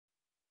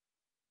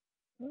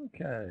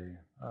Okay,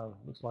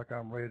 looks like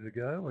I'm ready to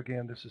go.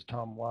 Again, this is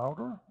Tom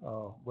Wilder.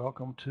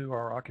 Welcome to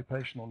our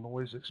Occupational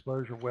Noise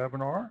Exposure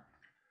webinar.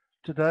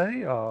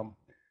 Today,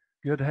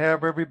 good to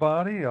have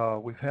everybody.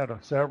 We've had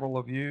several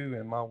of you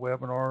in my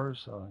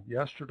webinars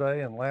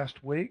yesterday and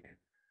last week,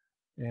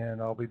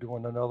 and I'll be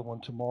doing another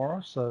one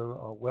tomorrow,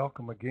 so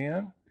welcome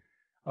again.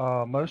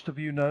 Most of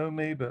you know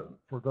me, but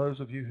for those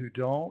of you who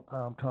don't,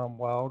 I'm Tom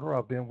Wilder.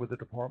 I've been with the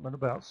department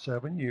about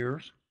 7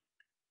 years.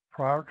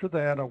 Prior to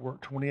that, I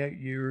worked 28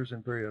 years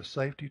in various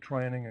safety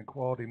training and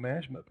quality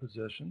management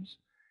positions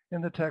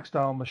in the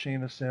textile,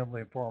 machine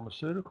assembly, and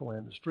pharmaceutical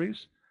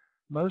industries.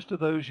 Most of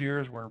those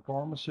years were in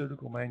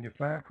pharmaceutical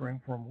manufacturing,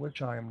 from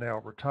which I am now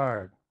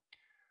retired.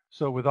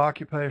 So with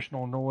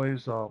occupational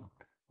noise,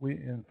 we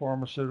in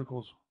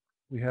pharmaceuticals,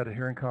 we had a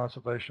hearing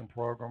conservation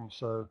program.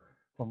 So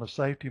from a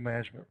safety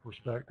management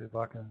perspective,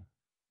 I can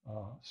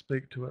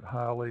speak to it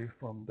highly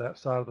from that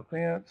side of the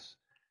fence.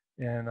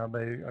 And I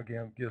may,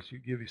 again,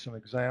 give you some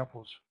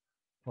examples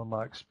from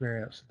my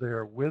experience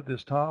there with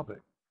this topic.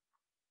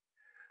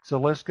 So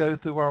let's go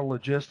through our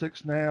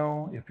logistics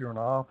now. If you're in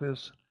an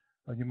office,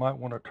 you might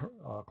want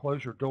to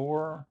close your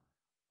door,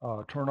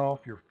 turn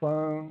off your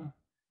phone.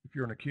 If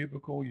you're in a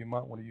cubicle, you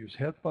might want to use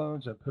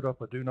headphones and put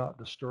up a do not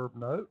disturb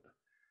note.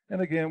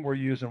 And again, we're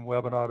using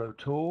WebAuto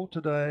Tool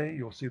today.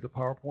 You'll see the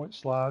PowerPoint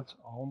slides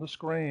on the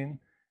screen,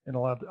 and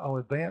I'll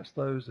advance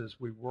those as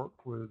we work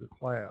through the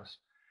class.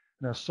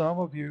 Now, some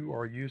of you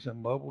are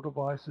using mobile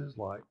devices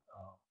like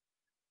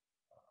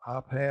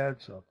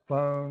iPads,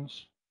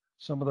 phones,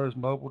 some of those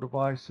mobile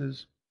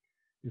devices.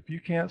 If you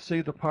can't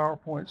see the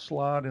PowerPoint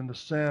slide in the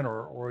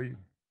center, or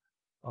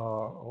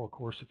of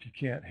course, if you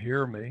can't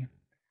hear me,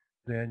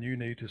 then you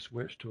need to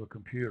switch to a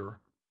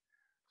computer.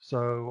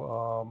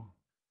 So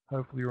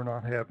hopefully you're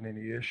not having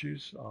any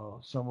issues.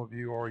 Some of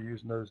you are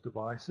using those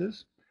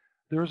devices.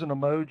 There's an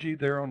emoji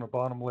there on the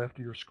bottom left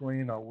of your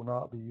screen. I will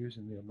not be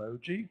using the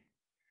emoji.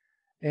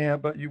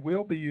 But you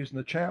will be using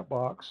the chat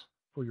box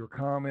for your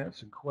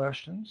comments and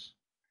questions.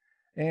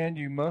 And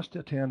you must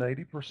attend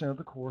 80% of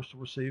the course to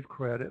receive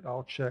credit.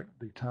 I'll check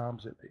the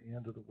times at the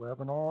end of the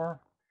webinar.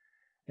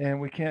 And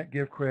we can't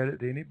give credit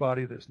to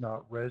anybody that's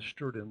not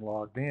registered and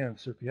logged in.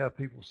 So if you have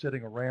people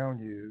sitting around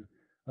you,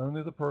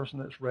 only the person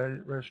that's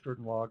registered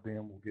and logged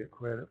in will get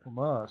credit from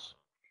us.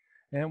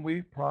 And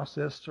we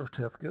process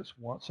certificates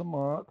once a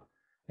month,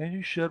 and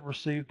you should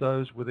receive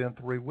those within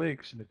 3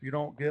 weeks. And if you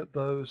don't get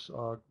those,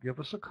 give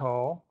us a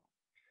call.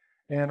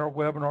 And our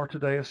webinar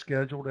today is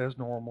scheduled as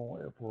normal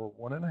for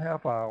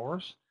 1.5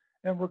 hours.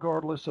 And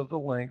regardless of the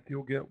length,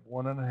 you'll get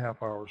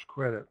 1.5 hours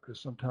credit,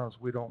 because sometimes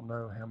we don't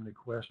know how many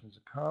questions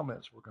and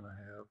comments we're going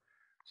to have.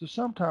 So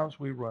sometimes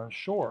we run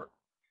short.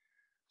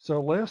 So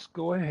let's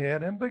go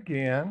ahead and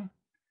begin.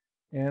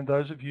 And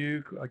those of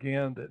you,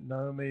 again, that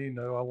know me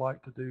know I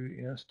like to do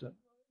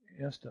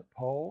instant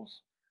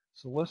polls.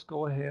 So let's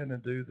go ahead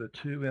and do the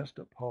 2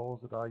 instant polls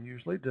that I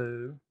usually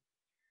do.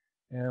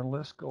 And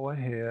let's go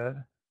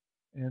ahead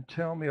and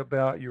tell me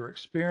about your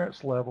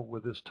experience level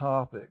with this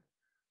topic.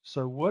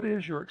 So what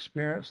is your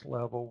experience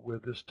level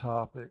with this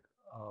topic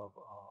of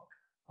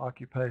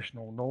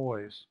occupational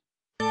noise?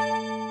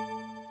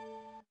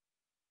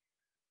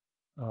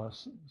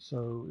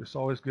 So it's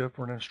always good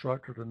for an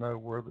instructor to know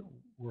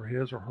where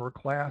his or her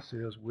class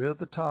is with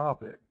the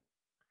topic.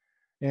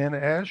 And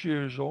as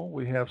usual,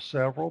 we have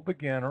several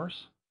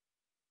beginners,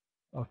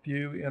 a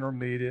few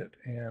intermediate,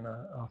 and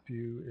a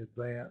few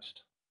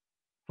advanced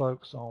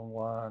folks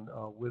online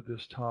with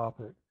this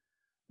topic.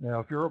 Now,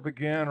 if you're a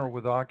beginner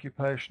with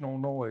occupational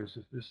noise,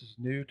 if this is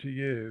new to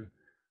you,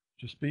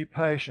 just be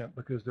patient,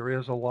 because there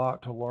is a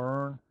lot to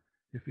learn.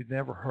 If you've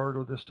never heard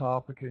of this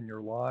topic in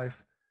your life,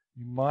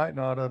 you might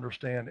not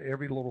understand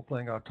every little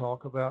thing I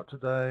talk about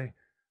today,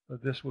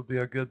 but this would be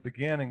a good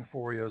beginning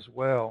for you as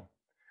well.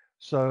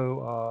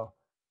 So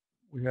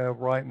we have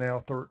right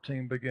now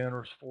 13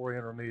 beginners, 4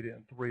 intermediate,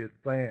 and 3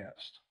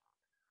 advanced.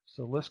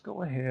 So let's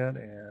go ahead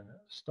and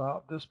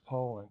stop this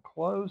poll and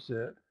close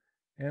it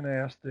and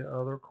ask the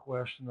other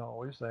question I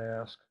always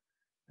ask.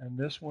 And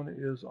this one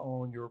is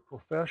on your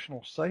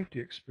professional safety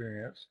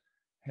experience.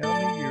 How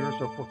many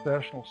years of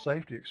professional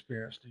safety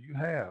experience do you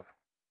have?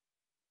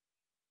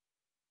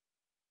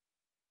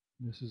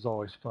 This is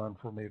always fun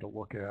for me to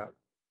look at.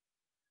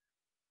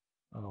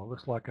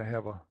 Looks like I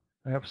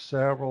have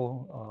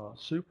several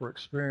super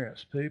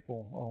experienced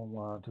people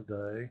online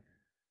today.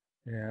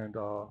 And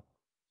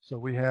so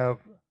we have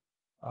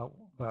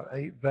about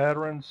 8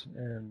 veterans,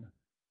 and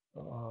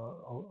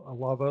a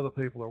lot of other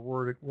people are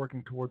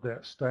working toward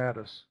that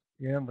status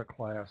in the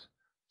class.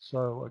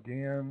 So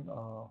again,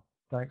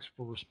 thanks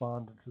for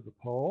responding to the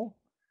poll.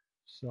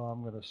 So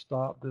I'm going to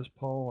stop this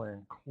poll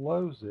and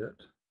close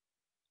it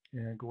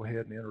and go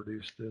ahead and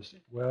introduce this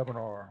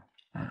webinar.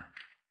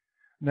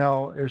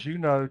 Now, as you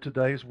know,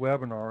 today's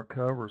webinar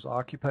covers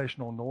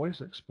occupational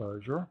noise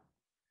exposure.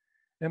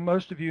 And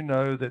most of you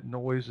know that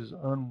noise is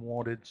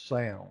unwanted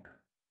sound,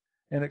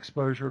 and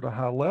exposure to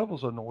high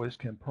levels of noise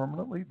can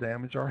permanently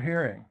damage our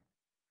hearing.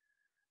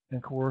 And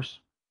of course,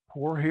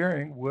 Poor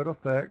hearing would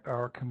affect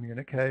our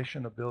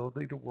communication,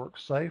 ability to work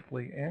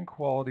safely, and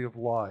quality of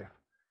life.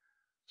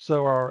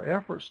 So our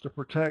efforts to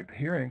protect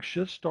hearing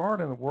should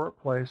start in the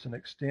workplace and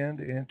extend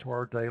into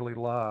our daily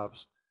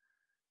lives.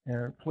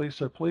 And please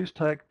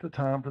take the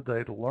time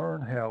today to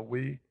learn how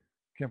we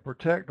can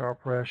protect our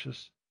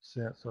precious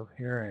sense of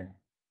hearing.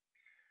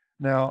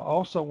 Now, I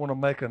also want to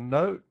make a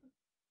note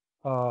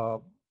uh,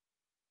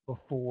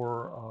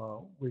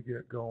 before we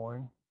get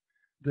going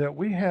that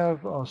we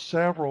have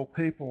several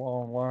people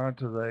online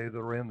today that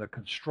are in the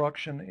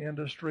construction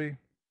industry.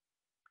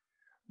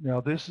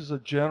 Now, this is a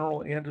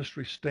general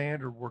industry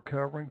standard we're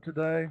covering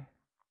today.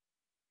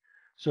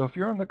 So if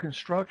you're in the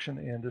construction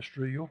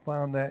industry, you'll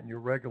find that in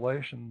your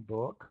regulation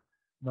book,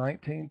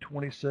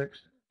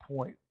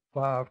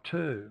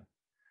 1926.52.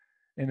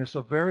 And it's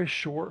a very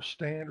short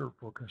standard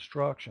for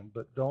construction,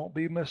 but don't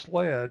be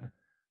misled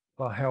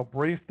by how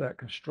brief that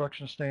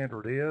construction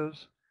standard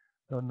is.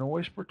 The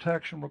noise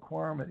protection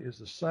requirement is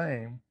the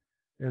same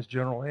as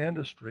general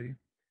industry,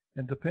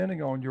 and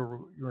depending on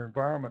your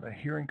environment, a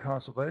hearing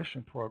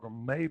conservation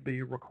program may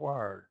be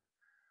required.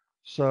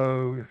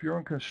 So if you're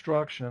in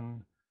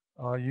construction,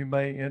 you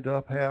may end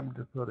up having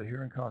to put a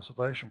hearing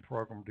conservation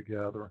program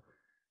together.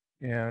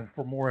 And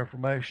for more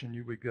information,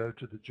 you would go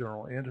to the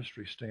general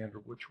industry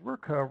standard, which we're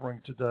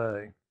covering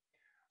today.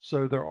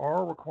 So there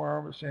are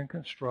requirements in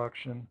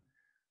construction,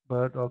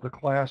 but the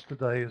class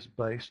today is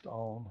based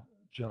on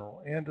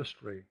general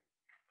industry.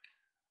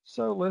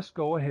 So let's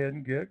go ahead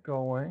and get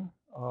going.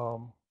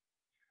 Our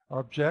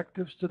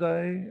objectives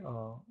today,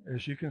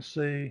 as you can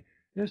see,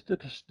 is to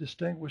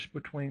distinguish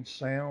between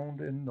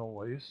sound and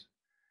noise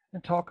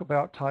and talk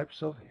about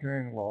types of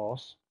hearing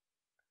loss,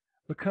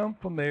 become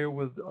familiar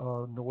with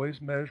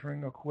noise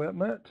measuring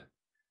equipment,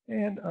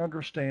 and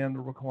understand the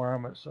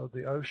requirements of the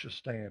OSHA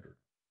standard.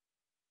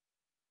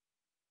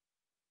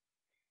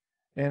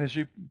 And as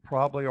you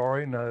probably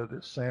already know,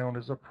 that sound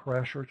is a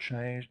pressure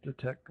change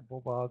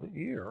detectable by the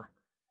ear,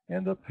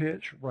 and the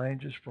pitch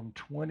ranges from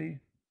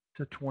 20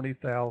 to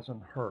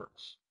 20,000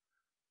 hertz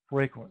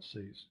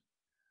frequencies.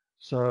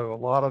 So a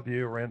lot of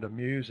you are into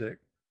music,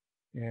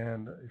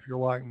 and if you're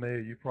like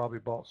me, you probably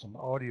bought some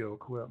audio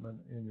equipment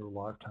in your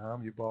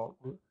lifetime. You bought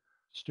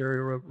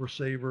stereo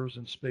receivers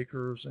and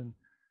speakers, and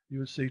you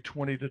would see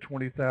 20 to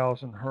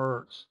 20,000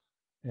 hertz,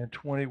 and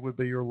 20 would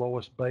be your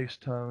lowest bass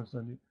tones,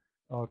 and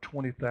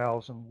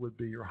 20,000 would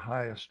be your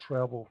highest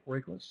treble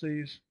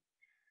frequencies.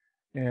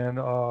 And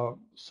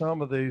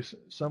some of these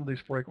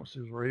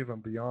frequencies are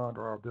even beyond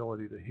our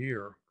ability to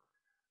hear.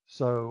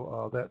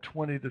 So that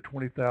 20 to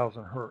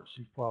 20,000 hertz,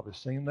 you've probably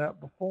seen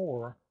that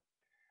before.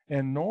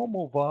 And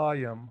normal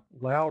volume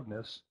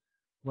loudness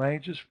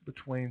ranges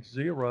between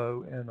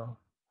 0 and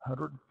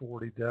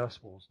 140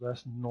 decibels.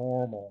 That's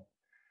normal.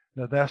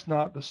 Now, that's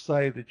not to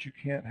say that you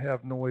can't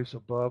have noise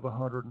above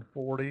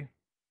 140.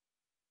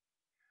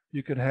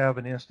 You could have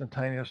an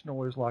instantaneous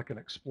noise like an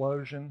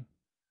explosion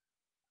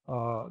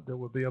that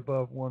would be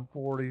above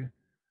 140,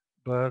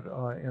 but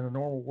in a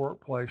normal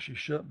workplace, you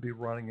shouldn't be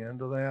running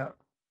into that.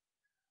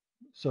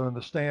 So in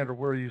the standard,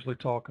 we're usually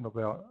talking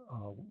about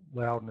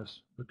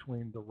loudness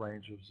between the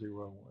range of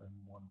 0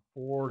 and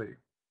 140.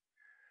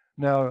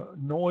 Now,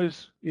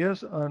 noise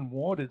is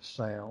unwanted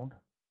sound.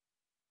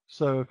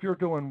 So if you're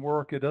doing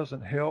work, it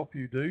doesn't help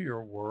you do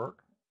your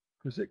work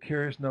because it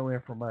carries no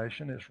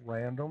information. It's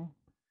random.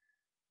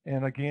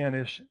 And again,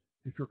 if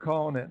you're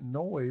calling it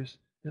noise,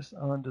 it's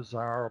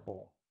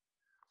undesirable.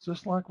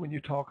 Just like when you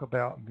talk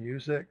about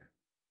music,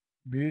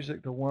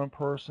 music to one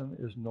person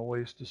is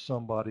noise to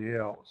somebody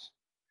else.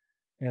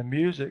 And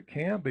music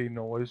can be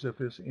noise if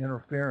it's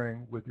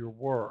interfering with your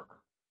work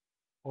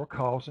or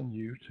causing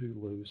you to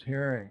lose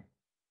hearing.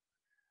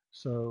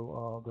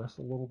 So that's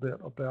a little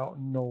bit about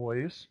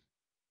noise.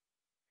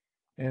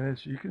 And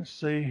as you can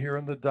see here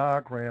in the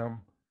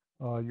diagram,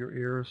 your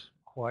ear is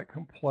quite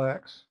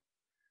complex.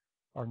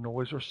 Our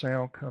noise or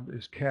sound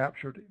is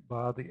captured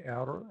by the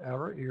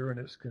outer ear, and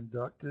it's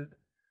conducted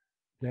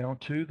down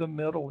to the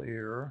middle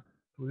ear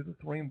through the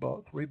three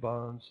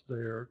bones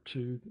there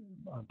to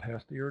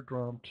past the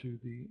eardrum to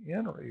the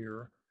inner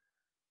ear,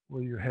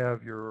 where you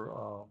have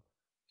your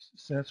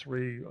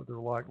sensory. They're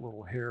like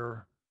little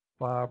hair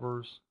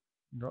fibers.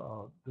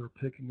 They're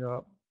picking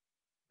up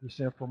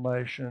this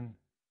information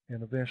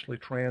and eventually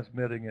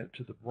transmitting it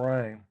to the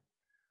brain.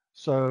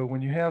 So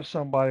when you have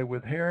somebody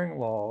with hearing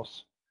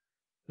loss,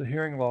 the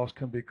hearing loss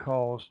can be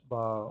caused by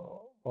a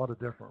lot of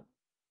different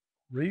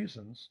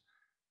reasons.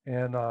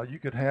 And you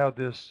could have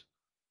this,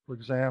 for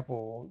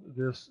example,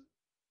 this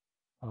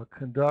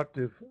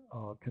conductive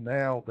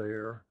canal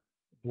there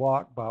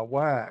blocked by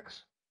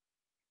wax.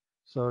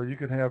 So you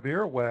could have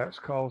earwax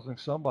causing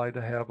somebody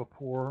to have a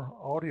poor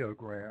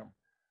audiogram.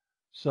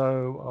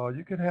 So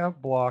you could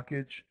have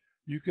blockage,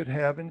 you could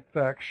have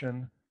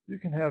infection, you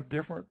can have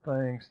different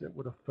things that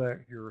would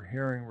affect your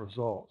hearing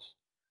results.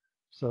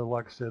 So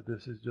like I said,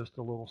 this is just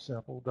a little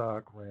simple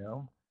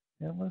diagram.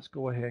 And let's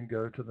go ahead and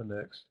go to the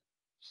next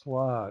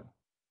slide.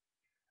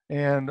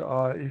 And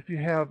if you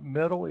have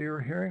middle ear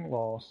hearing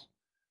loss,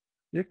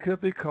 It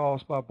could be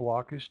caused by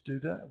blockage due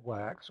to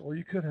wax, or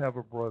you could have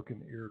a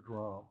broken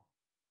eardrum.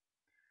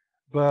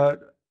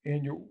 But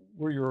in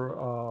where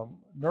your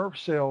nerve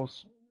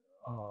cells,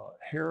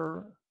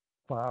 hair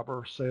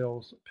fiber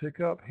cells pick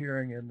up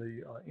hearing in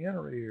the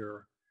inner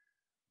ear,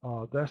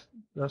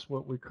 that's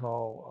what we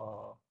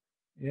call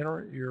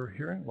inner ear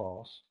hearing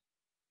loss.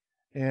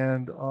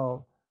 And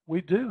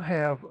we do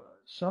have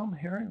some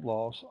hearing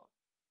loss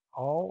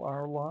all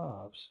our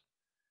lives.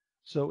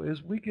 So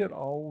as we get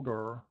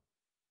older,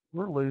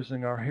 we're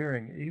losing our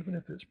hearing, even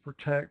if it's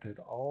protected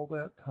all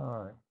that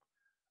time.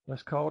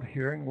 That's called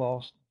hearing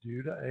loss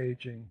due to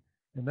aging,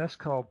 and that's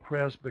called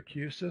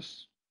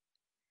presbycusis.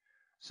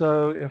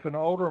 So if an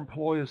older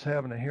employee is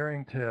having a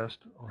hearing test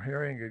or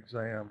hearing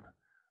exam,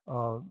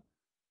 uh,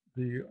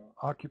 the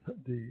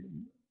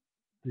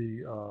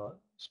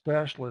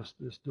specialist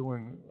is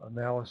doing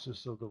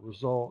analysis of the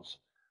results.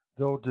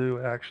 They'll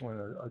do actually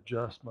an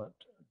adjustment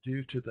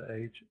due to the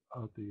age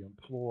of the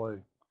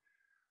employee.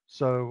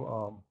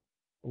 So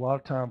a lot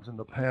of times in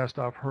the past,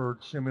 I've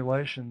heard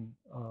simulation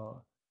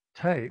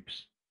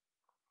tapes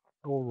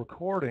or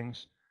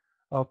recordings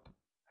of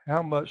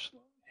how much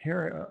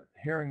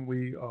hearing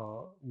we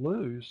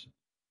lose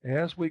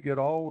as we get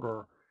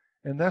older.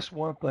 And that's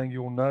one thing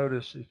you'll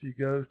notice if you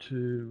go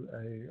to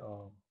a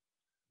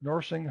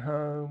nursing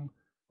home,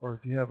 or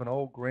if you have an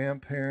old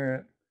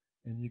grandparent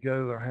and you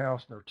go to their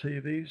house and their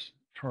TV's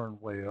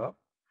turned way up.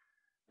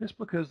 It's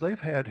because they've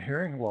had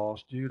hearing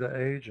loss due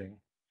to aging.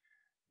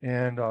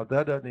 And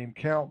that doesn't even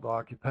count the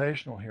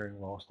occupational hearing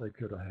loss they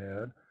could have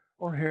had,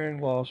 or hearing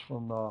loss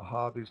from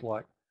hobbies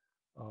like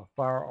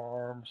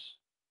firearms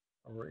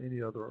or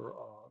any other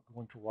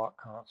going to rock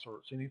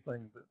concerts,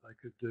 anything that they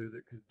could do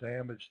that could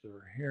damage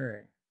their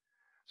hearing.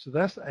 So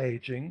that's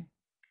aging.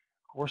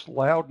 Of course,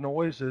 loud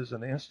noises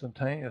and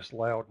instantaneous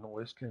loud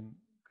noise can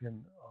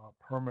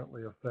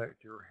permanently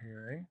affect your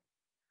hearing,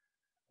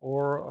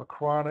 or a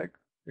chronic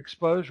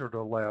exposure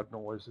to loud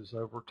noises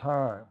over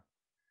time.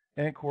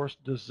 And of course,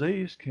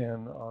 disease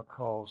can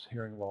cause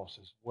hearing loss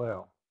as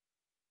well.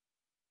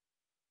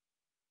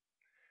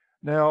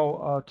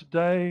 Now,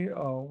 today,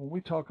 when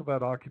we talk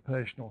about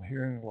occupational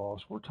hearing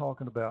loss, we're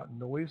talking about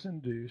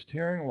noise-induced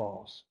hearing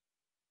loss.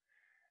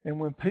 And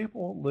when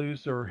people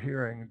lose their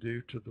hearing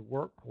due to the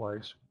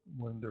workplace,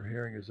 when their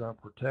hearing is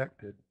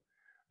unprotected,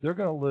 they're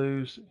going to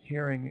lose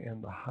hearing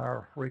in the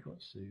higher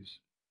frequencies.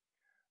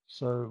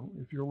 So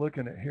if you're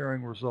looking at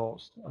hearing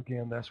results,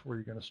 again, that's where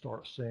you're going to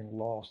start seeing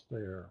loss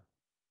there.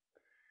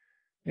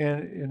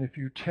 And if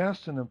you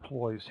test an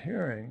employee's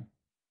hearing,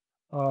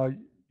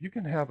 you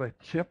can have a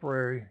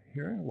temporary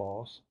hearing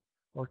loss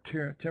or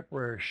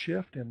temporary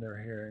shift in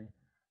their hearing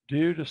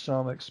due to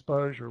some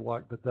exposure,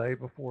 like the day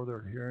before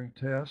their hearing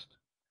test,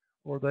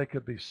 or they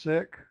could be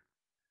sick.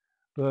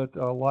 But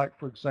like,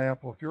 for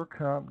example, if you're a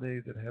company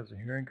that has a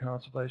hearing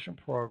conservation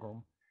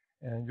program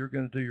and you're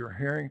going to do your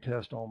hearing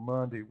test on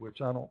Monday, which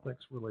I don't think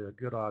is really a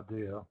good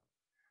idea,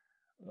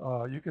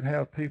 you can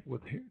have people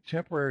with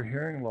temporary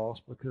hearing loss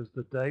because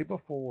the day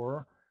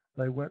before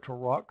they went to a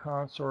rock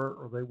concert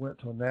or they went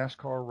to a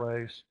NASCAR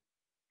race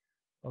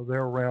or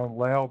they're around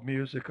loud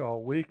music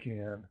all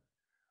weekend,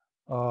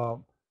 uh,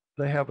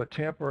 they have a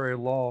temporary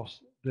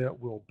loss that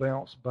will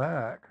bounce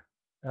back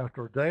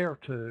after a day or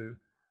two.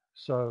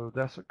 So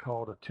that's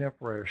called a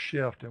temporary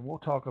shift. And we'll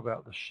talk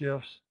about the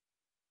shifts,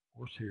 of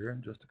course, here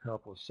in just a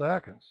couple of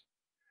seconds.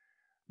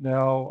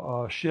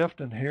 Now,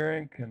 shift in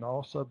hearing can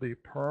also be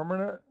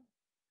permanent.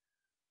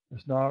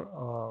 It's not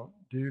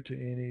due to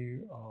any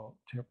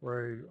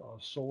temporary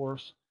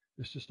source.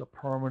 It's just a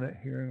permanent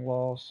hearing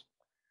loss.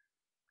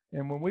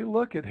 And when we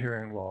look at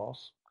hearing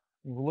loss,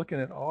 when we're looking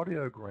at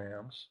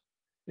audiograms,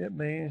 it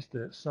means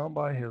that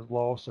somebody has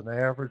lost an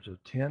average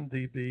of 10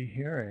 dB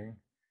hearing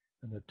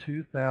in the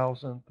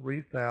 2,000,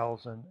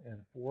 3,000,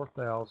 and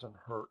 4,000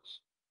 hertz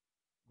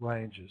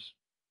ranges.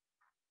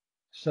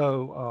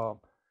 So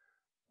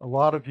a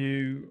lot of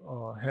you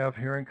have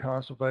hearing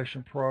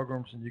conservation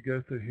programs and you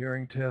go through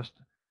hearing tests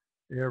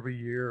every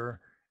year,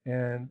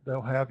 and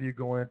they'll have you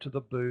go into the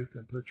booth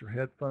and put your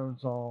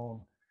headphones on,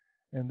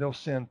 and they'll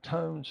send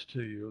tones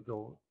to you.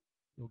 They'll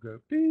go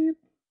beep,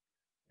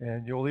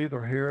 and you'll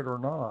either hear it or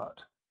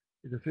not.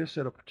 If it's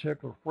at a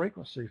particular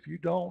frequency, if you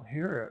don't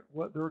hear it,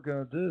 what they're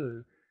going to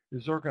do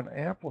is they're going to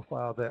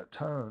amplify that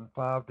tone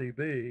 5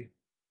 dB,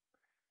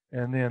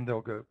 and then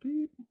they'll go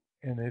beep.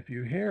 And if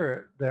you hear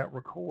it, that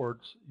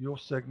records, you'll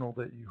signal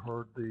that you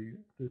heard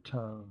the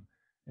tone,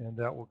 and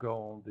that will go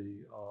on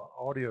the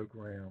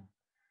audiogram.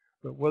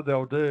 But what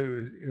they'll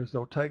do is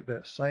they'll take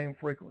that same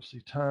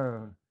frequency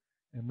tone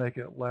and make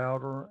it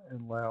louder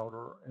and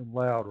louder and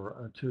louder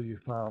until you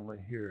finally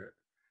hear it.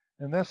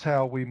 And that's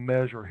how we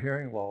measure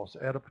hearing loss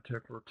at a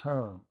particular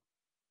tone.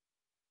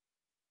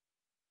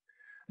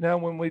 Now,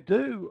 when we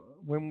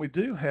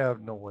do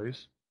have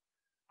noise,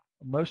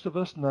 most of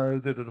us know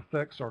that it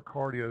affects our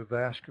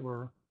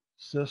cardiovascular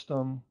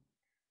system.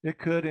 It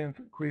could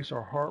increase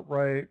our heart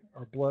rate,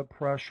 our blood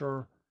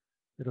pressure.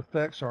 It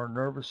affects our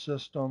nervous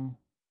system,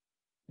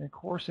 and of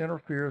course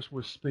interferes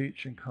with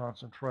speech and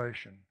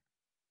concentration.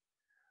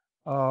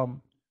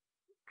 Um,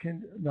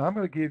 Now I'm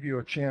going to give you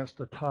a chance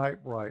to type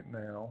right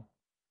now.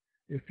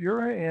 If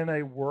you're in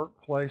a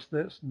workplace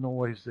that's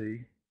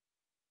noisy,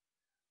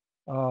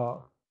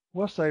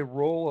 what's a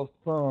rule of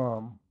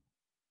thumb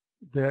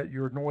that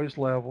your noise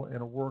level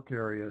in a work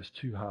area is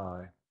too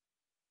high?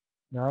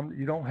 Now,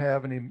 you don't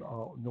have any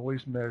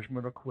noise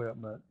measurement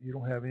equipment. You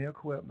don't have any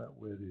equipment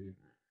with you.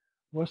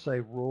 What's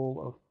a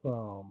rule of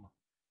thumb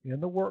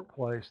in the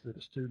workplace that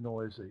it's too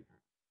noisy?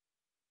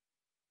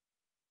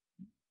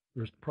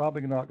 There's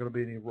probably not going to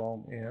be any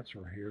wrong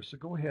answer here. So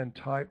go ahead and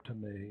type to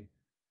me.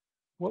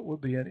 What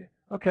would be any?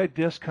 Okay,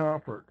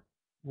 discomfort.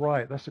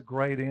 Right, that's a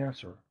great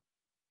answer.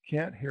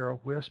 Can't hear a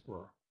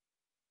whisper.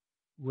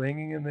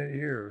 Ringing in the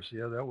ears.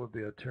 Yeah, that would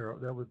be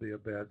a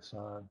bad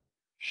sign.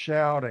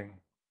 Shouting.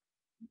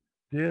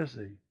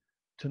 Dizzy.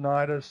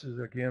 Tinnitus is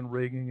again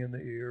ringing in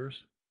the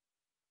ears.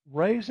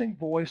 Raising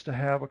voice to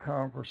have a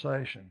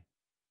conversation.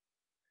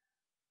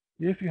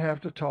 If you have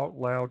to talk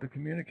loud to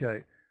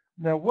communicate.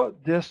 Now,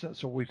 what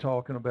distance are we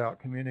talking about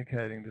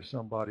communicating to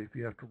somebody if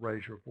you have to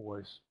raise your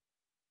voice?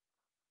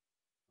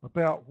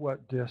 About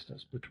what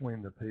distance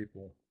between the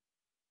people?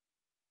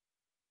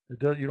 You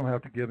don't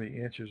have to give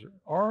me inches.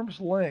 Arm's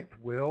length,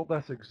 Will.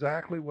 That's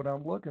exactly what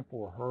I'm looking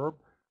for, Herb.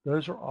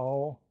 Those are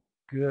all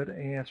good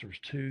answers.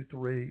 2,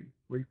 3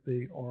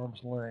 feet, arm's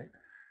length.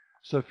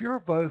 So if you're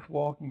both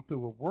walking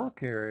through a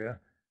work area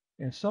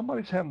and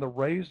somebody's having to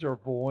raise their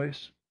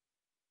voice,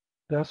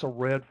 that's a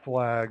red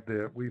flag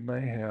that we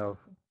may have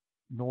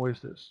noise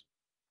that's,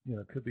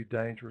 could be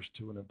dangerous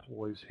to an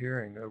employee's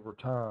hearing over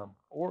time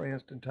or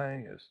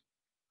instantaneous.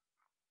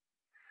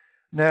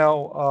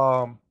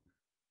 Now,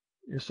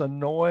 it's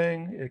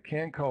annoying. It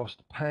can cause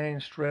pain,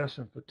 stress,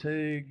 and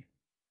fatigue.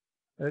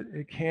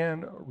 It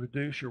can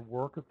reduce your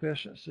work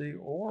efficiency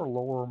or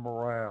lower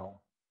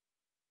morale.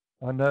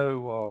 I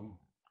know,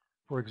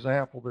 for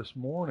example, this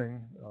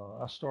morning,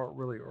 I start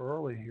really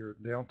early here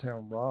in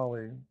downtown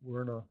Raleigh.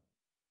 We're in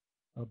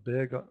a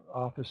big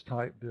office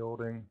type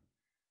building,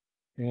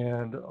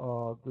 and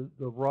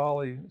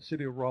the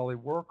city of Raleigh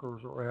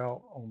workers are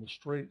out on the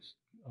streets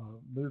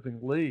moving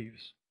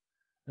leaves,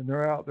 and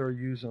they're out there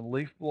using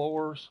leaf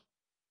blowers.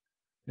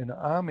 And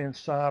I'm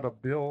inside a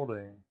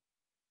building,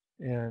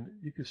 and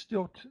you can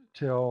still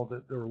tell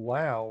that they're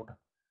loud.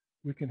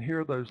 We can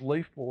hear those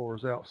leaf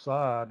blowers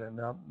outside, and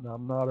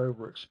I'm not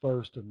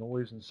overexposed to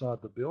noise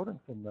inside the building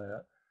from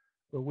that,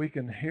 but we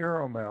can hear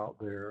them out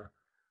there.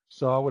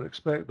 So I would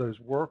expect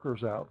those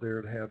workers out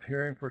there to have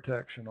hearing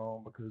protection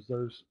on, because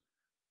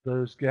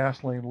those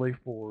gasoline leaf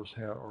blowers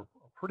are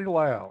pretty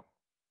loud,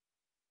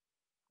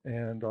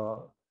 and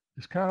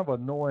it's kind of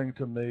annoying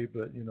to me,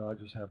 but I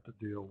just have to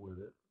deal with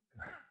it.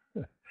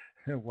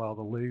 while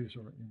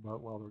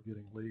they're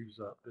getting leaves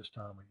up this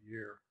time of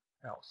year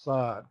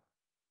outside.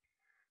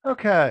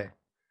 Okay,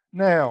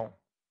 now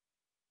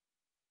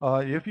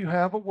if you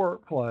have a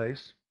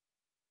workplace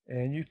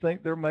and you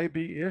think there may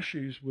be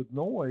issues with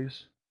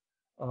noise,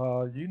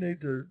 you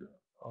need to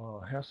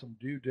have some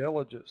due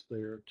diligence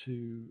there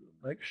to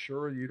make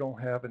sure you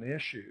don't have an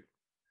issue.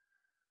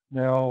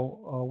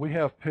 Now, we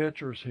have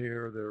pictures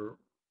here.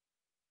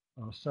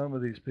 Some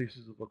of these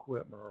pieces of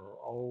equipment are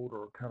old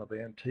or kind of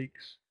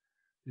antiques.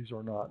 These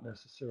are not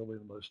necessarily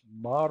the most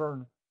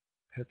modern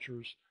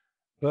pictures,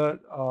 but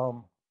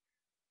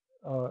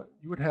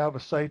you would have a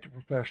safety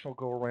professional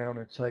go around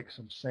and take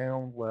some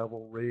sound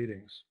level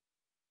readings.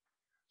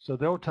 So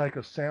they'll take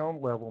a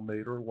sound level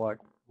meter like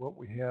what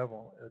we have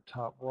on at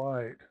top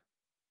right,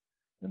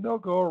 and they'll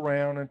go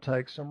around and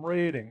take some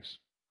readings.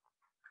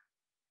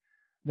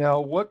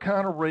 Now, what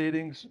kind of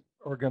readings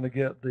are going to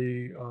get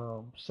the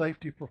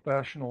safety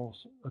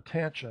professionals'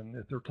 attention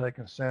if they're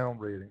taking sound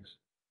readings?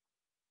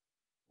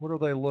 What are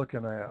they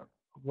looking at?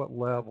 What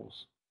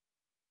levels?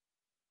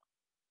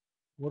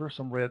 What are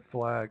some red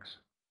flags?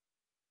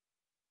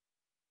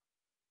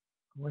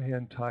 Go ahead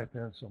and type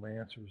in some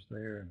answers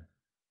there and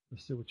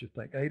let's see what you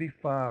think.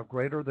 85,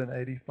 greater than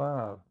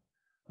 85.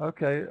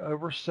 Okay,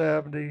 over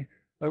 70.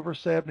 Over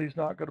 70 is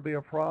not going to be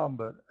a problem,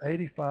 but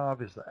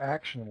 85 is the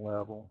action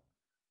level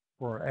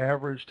for an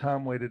average,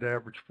 time-weighted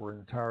average for an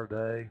entire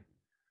day.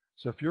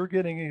 So if you're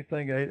getting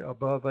anything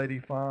above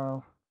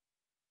 85,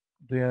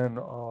 then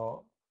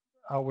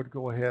I would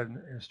go ahead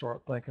and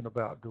start thinking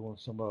about doing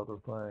some other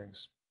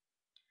things.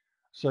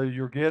 So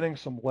you're getting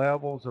some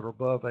levels that are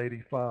above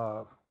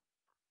 85.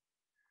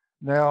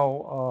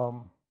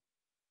 Now,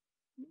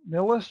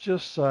 let's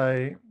just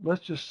say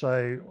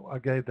I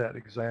gave that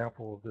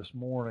example of this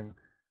morning.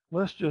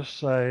 Let's just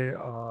say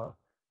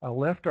I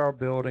left our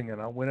building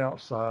and I went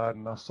outside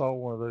and I saw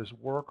one of those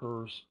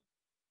workers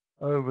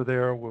over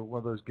there with one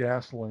of those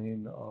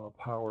gasoline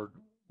powered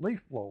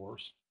leaf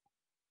blowers.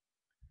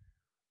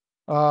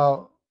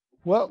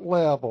 What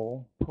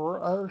level per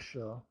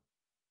OSHA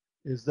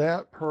is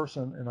that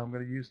person, and I'm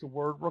going to use the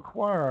word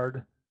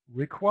required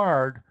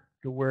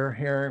to wear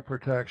hearing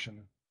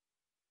protection?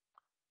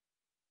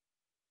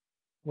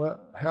 Well,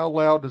 how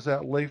loud does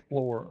that leaf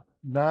blower?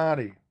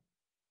 90.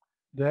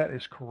 That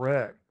is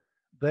correct.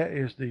 That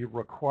is the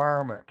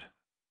requirement.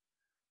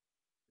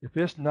 If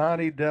it's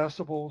 90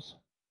 decibels,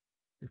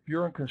 If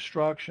you're in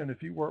construction,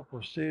 if you work for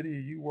a city,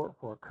 you work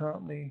for a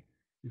company,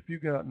 if you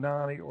got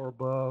 90 or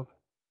above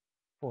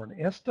for an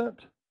instant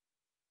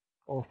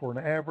or for an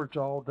average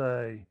all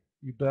day,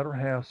 you better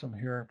have some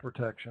hearing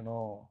protection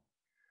on.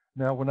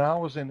 Now, when I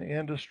was in the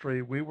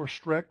industry, we were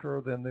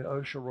stricter than the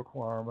OSHA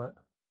requirement.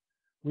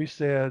 We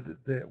said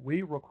that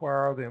we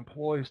require the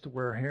employees to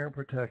wear hearing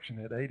protection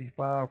at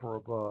 85 or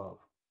above.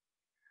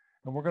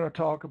 And we're going to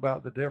talk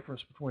about the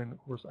difference between, of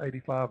course,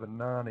 85 and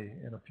 90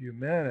 in a few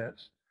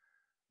minutes.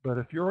 But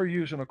if you're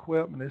using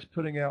equipment that's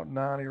putting out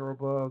 90 or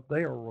above,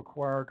 they are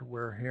required to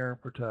wear hearing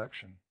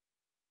protection.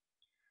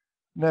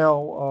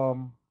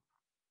 Now,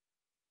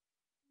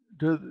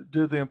 do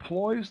the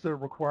employees that are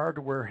required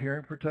to wear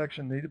hearing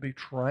protection need to be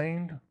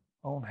trained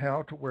on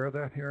how to wear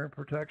that hearing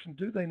protection?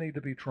 Do they need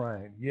to be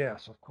trained?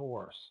 Yes, of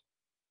course.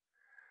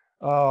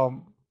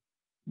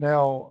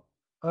 Now,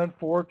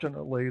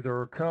 unfortunately, there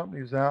are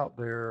companies out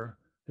there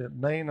that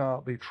may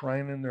not be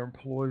training their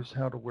employees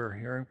how to wear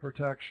hearing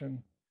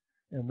protection,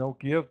 and they'll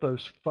give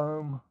those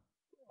foam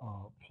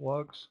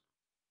earplugs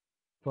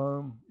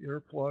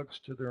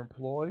to their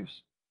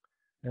employees,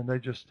 and they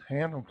just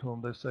hand them to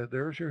them. They say,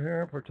 there's your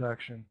hearing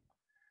protection.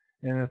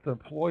 And if the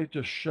employee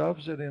just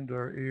shoves it into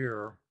their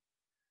ear,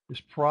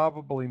 it's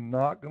probably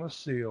not going to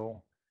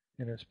seal,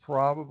 and it's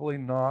probably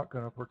not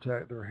going to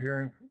protect their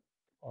hearing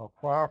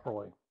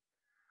properly.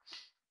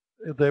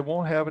 They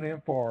won't have it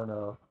in far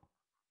enough.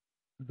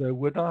 They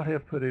would not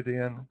have put it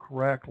in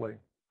correctly.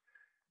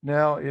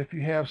 Now, if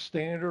you have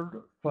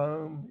standard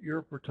foam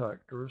ear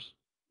protectors,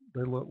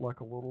 they look like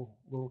a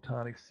little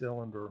tiny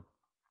cylinder.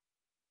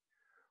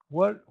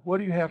 What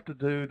do you have to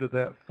do to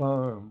that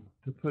foam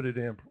to put it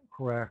in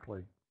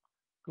correctly?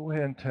 Go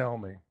ahead and tell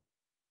me.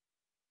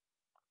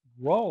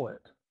 Roll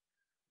it.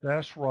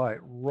 That's right,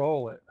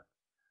 roll it.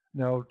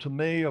 Now, to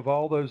me, of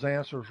all those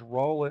answers,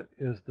 roll it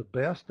is the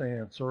best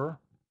answer.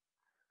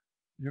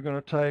 You're going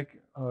to take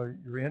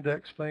your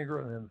index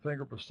finger and then the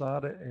finger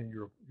beside it and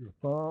your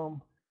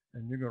thumb,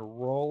 and you're going to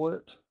roll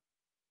it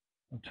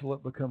until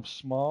it becomes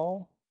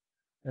small.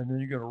 And then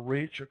you're going to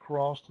reach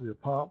across to the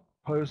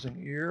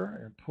opposing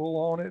ear and pull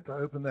on it to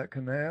open that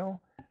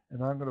canal.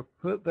 And I'm going to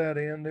put that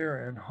in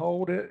there and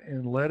hold it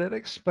and let it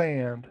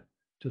expand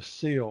to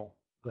seal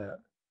that.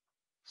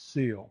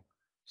 Seal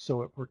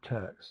so it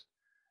protects.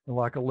 And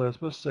like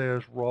Elizabeth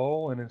says,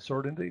 roll and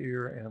insert into the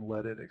ear and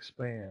let it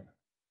expand.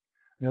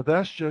 Now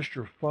that's just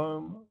your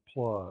foam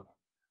plug.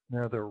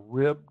 Now there are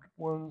ribbed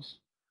ones.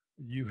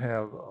 You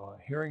have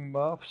hearing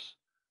muffs.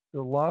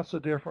 There are lots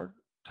of different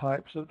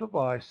types of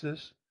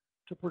devices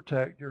to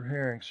protect your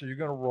hearing. So you're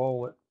going to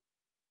roll it.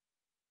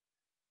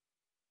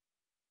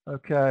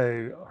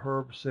 Okay,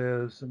 Herb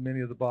says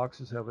many of the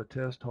boxes have a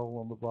test hole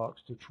on the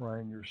box to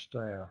train your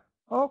staff.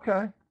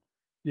 Okay,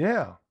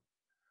 yeah.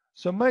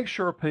 So make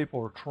sure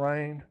people are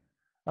trained.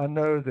 I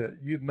know that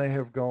you may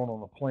have gone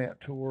on a plant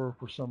tour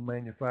for some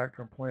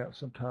manufacturing plant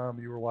sometime.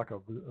 You were like a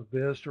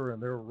visitor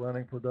and they were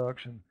running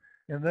production.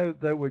 And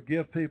they would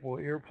give people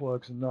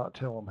earplugs and not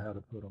tell them how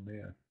to put them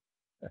in.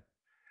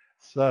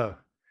 So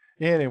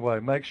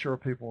anyway, make sure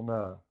people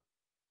know.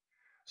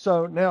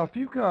 So now if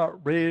you've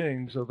got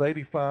readings of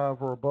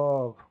 85 or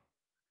above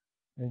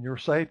and you're a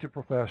safety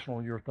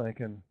professional, you're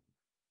thinking,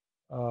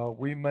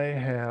 we may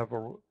have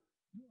a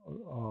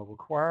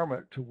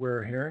requirement to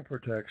wear hearing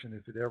protection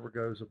if it ever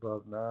goes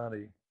above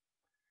 90.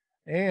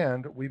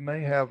 And we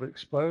may have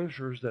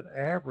exposures that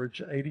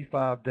average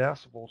 85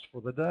 decibels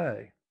for the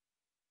day.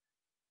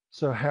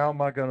 So how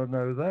am I going to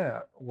know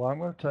that? Well, I'm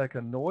going to take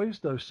a noise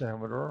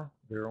dosimeter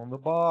there on the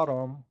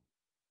bottom,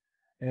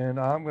 and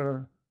I'm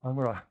going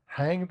to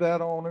hang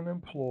that on an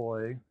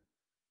employee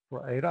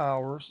for 8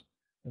 hours,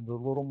 and the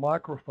little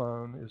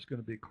microphone is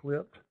going to be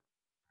clipped,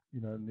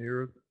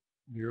 near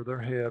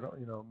their head,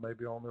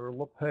 maybe on their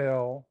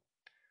lapel.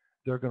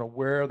 They're going to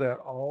wear that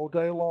all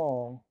day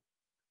long,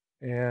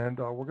 and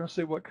we're going to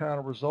see what kind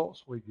of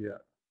results we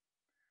get.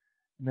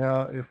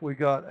 Now, if we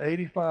got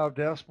 85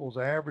 decibels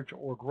average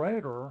or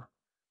greater,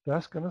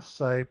 that's going to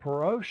say per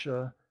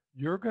OSHA,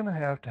 you're going to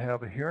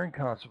have a hearing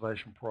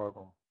conservation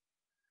program.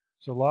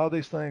 So a lot of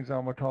these things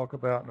I'm going to talk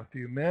about in a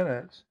few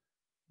minutes,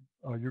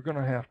 you're going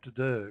to have to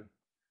do.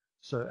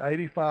 So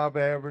 85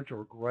 average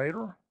or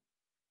greater,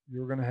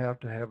 you're going to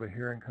have a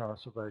hearing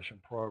conservation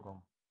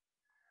program.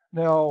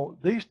 Now,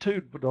 these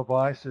two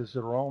devices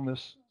that are on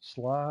this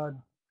slide,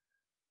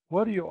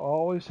 what do you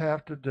always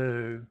have to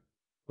do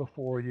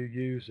before you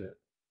use it?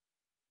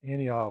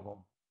 Any of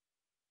them?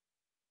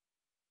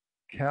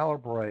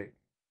 Calibrate.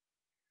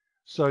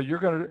 So you're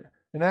going to,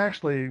 and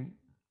actually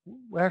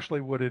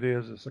what it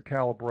is, it's a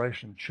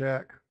calibration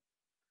check.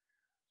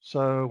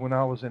 So when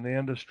I was in the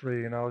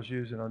industry and I was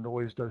using a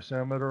noise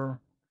dosimeter,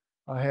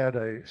 I had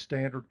a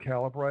standard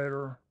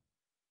calibrator,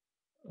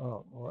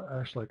 or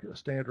actually a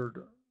standard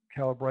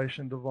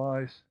calibration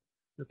device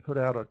that put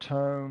out a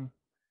tone,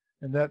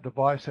 and that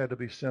device had to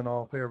be sent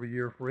off every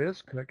year for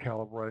its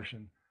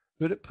calibration.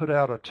 But it put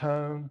out a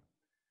tone,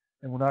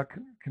 and when I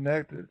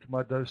connected it to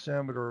my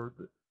dosimeter,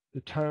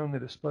 the tone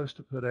that it's supposed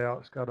to put out,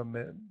 it's got to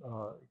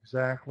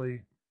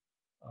exactly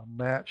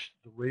match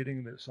the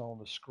reading that's on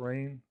the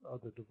screen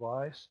of the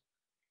device.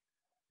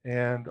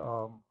 And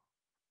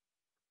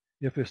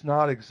if it's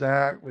not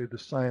exactly the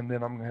same,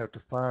 then I'm going to have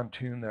to fine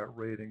tune that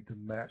reading to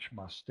match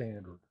my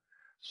standard.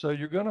 So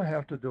you're going to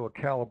have to do a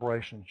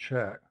calibration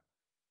check.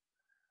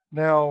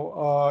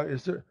 Now,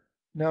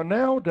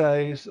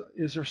 nowadays,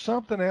 is there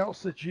something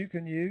else that you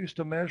can use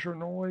to measure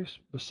noise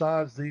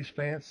besides these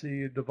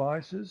fancy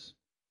devices?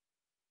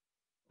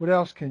 What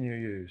else can you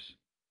use?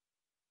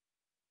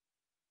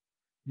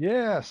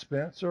 Yeah,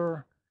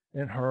 Spencer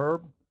and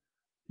Herb.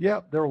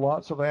 Yep, there are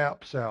lots of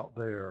apps out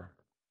there.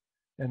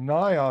 And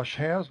NIOSH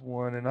has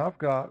one, and I've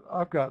got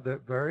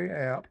that very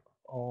app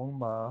on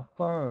my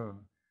phone.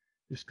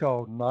 It's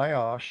called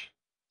NIOSH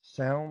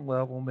Sound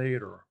Level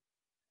Meter,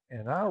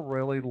 and I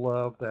really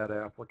love that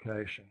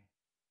application.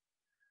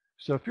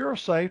 So if you're a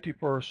safety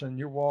person,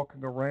 you're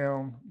walking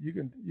around,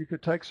 you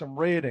could take some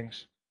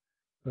readings,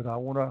 but I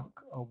want to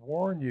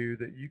warn you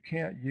that you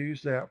can't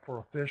use that for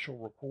official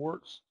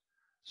reports.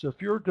 So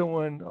if you're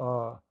doing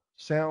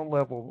sound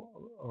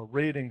level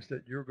readings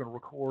that you're going to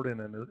record in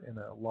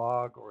a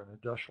log or an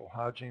industrial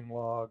hygiene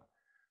log,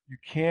 you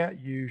can't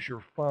use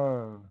your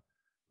phone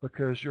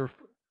because your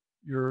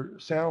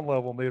sound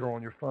level meter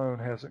on your phone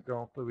hasn't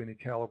gone through any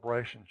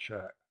calibration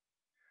check.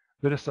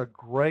 But it's a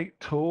great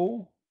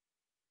tool.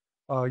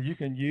 You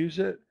can use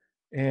it,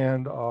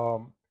 and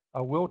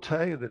I will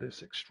tell you that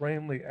it's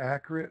extremely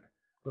accurate,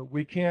 but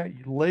we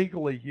can't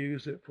legally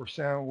use it for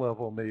sound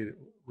level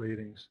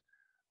readings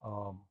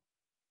um,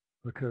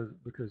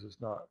 because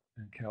it's not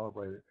been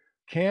calibrated.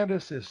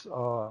 Candace is,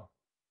 I'll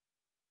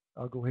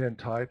go ahead and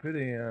type it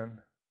in,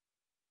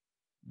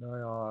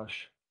 NIOSH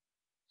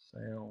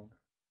sound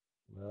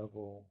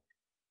level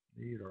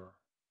meter.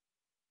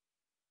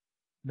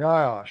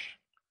 NIOSH,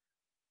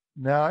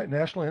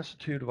 National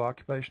Institute of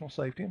Occupational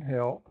Safety and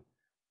Health.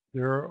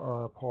 They're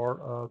part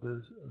of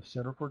the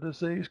Center for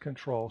Disease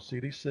Control,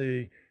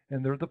 CDC,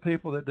 and they're the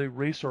people that do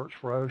research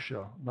for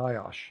OSHA,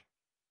 NIOSH.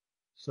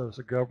 So it's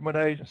a government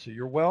agency.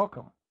 You're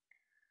welcome.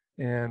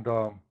 And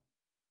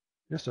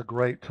it's a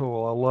great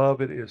tool. I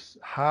love it. It's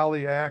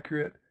highly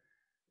accurate.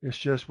 It's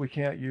just we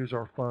can't use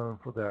our phone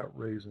for that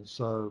reason.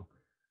 So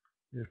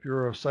if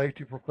you're a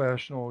safety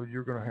professional,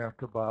 you're going to have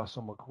to buy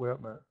some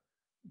equipment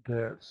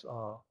that's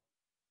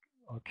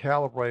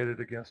calibrated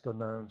against a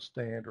known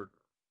standard.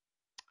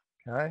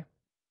 Okay?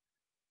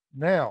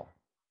 Now,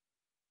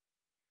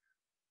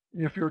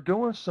 if you're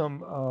doing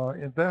some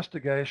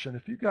investigation,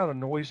 if you've got a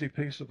noisy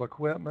piece of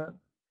equipment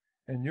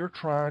and you're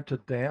trying to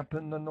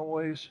dampen the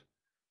noise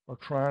or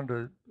trying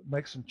to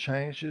make some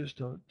changes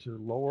to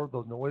lower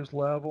the noise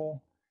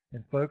level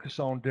and focus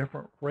on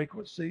different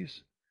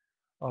frequencies,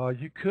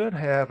 you could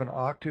have an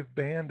octave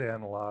band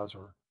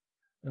analyzer.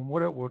 And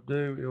what it will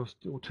do,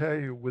 it will tell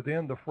you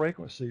within the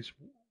frequencies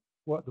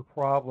what the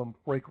problem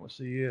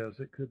frequency is.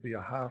 It could be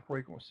a high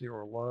frequency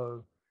or a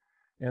low.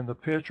 And the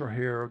picture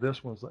here,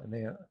 this one's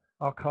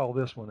I'll call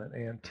this one an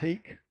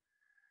antique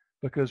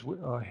because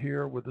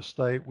here with the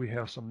state we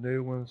have some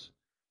new ones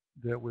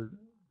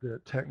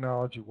that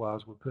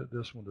technology-wise would put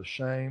this one to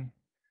shame.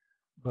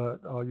 But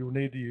you'll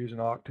need to use an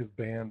octave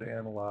band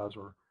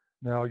analyzer.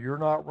 Now you're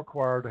not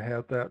required to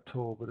have that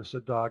tool, but it's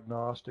a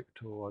diagnostic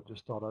tool. I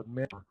just thought I'd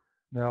mention.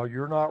 Now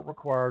you're not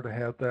required to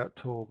have that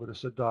tool, but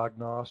it's a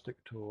diagnostic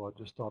tool. I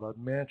just thought I'd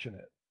mention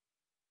it.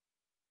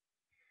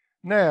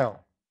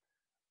 Now,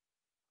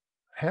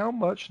 how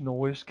much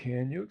noise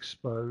can you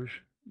expose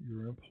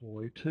your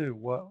employee to?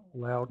 What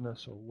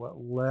loudness or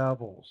what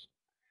levels?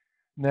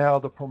 Now,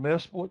 the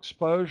permissible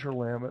exposure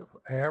limit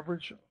for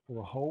average for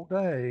a whole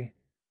day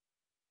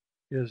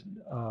is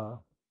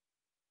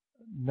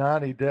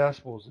 90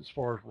 decibels as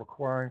far as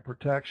requiring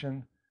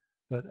protection,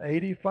 but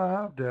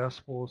 85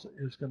 decibels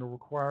is going to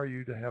require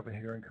you to have a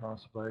hearing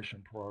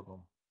conservation program.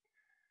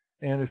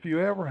 And if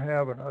you ever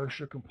have an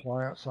OSHA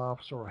compliance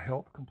officer or a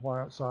health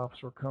compliance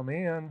officer come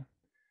in,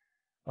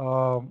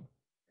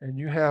 and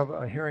you have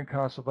a hearing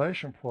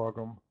conservation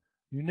program,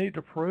 you need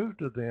to prove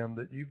to them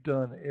that you've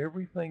done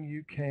everything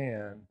you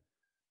can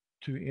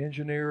to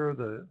engineer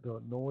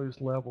the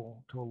noise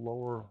level to a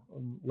lower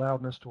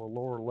loudness to a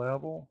lower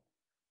level,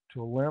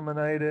 to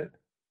eliminate it,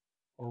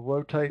 or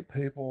rotate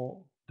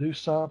people, do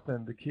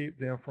something to keep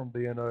them from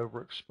being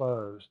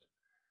overexposed.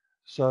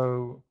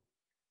 So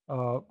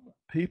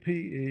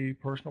PPE,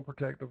 personal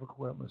protective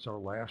equipment, is our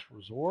last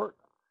resort,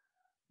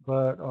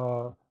 but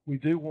we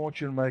do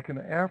want you to make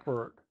an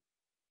effort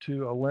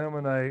to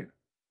eliminate,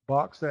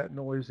 box that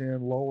noise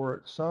in, lower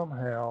it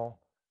somehow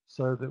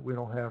so that we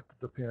don't have to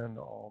depend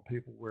on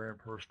people wearing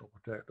personal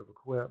protective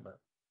equipment.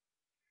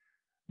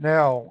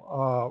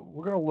 Now,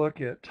 we're going to look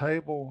at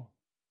table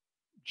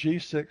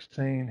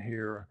G16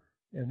 here,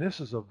 and this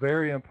is a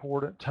very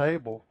important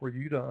table for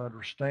you to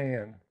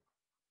understand.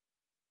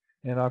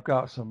 And I've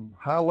got some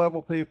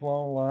high-level people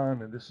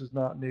online, and this is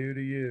not new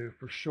to you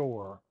for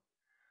sure.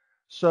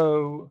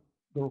 So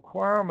the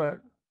requirement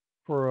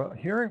for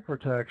hearing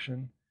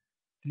protection,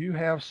 do you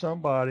have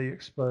somebody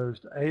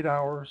exposed 8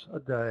 hours a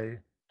day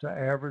to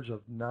average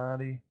of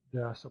 90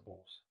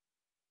 decibels?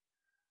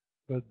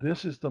 But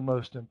this is the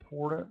most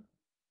important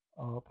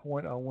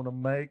point I want to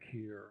make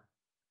here.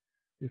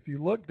 If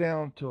you look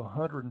down to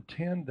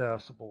 110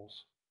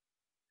 decibels,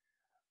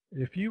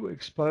 if you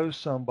expose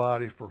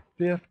somebody for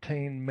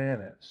 15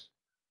 minutes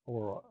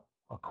or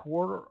a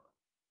quarter,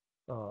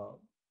 uh,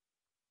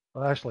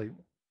 actually,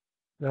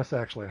 that's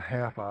actually a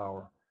half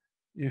hour.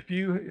 If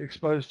you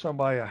expose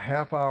somebody a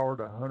half hour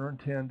to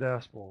 110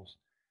 decibels,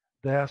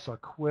 that's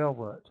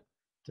equivalent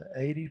to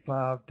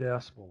 85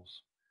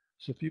 decibels.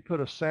 So if you put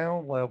a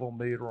sound level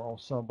meter on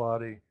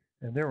somebody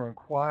and they're in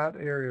quiet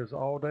areas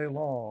all day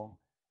long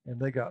and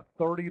they got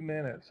 30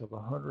 minutes of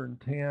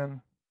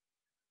 110,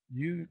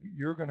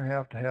 you're going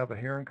to have a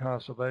hearing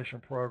conservation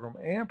program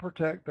and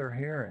protect their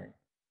hearing.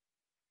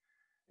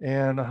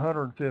 And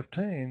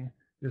 115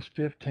 is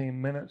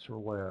 15 minutes or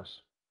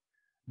less.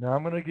 Now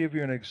I'm going to give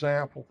you an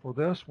example for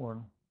this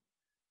one.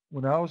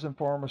 When I was in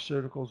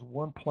pharmaceuticals,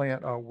 one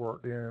plant I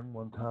worked in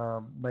one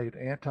time made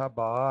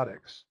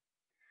antibiotics,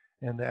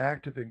 and the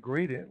active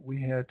ingredient,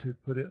 we had to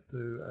put it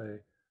through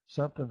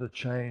something to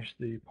change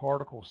the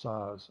particle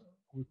size.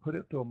 We put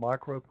it through a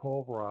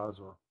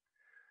micropulverizer.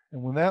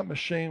 And when that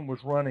machine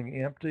was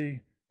running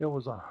empty, it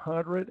was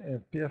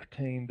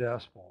 115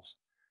 decibels.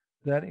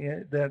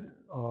 That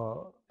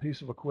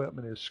piece of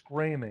equipment is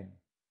screaming.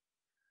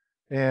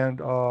 And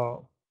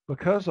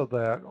because of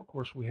that, of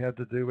course, we had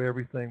to do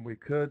everything we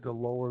could to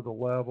lower the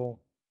level.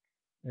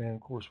 And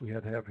of course, we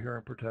had to have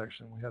hearing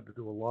protection. We had to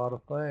do a lot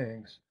of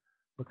things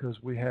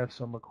because we had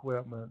some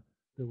equipment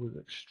that was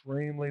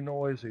extremely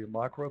noisy, a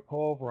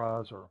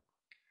micropulverizer.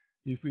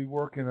 If you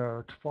work in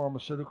a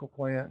pharmaceutical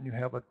plant and you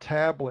have a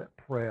tablet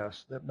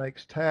press that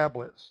makes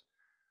tablets,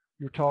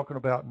 you're talking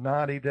about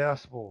 90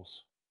 decibels.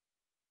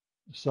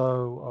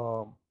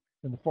 So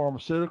in the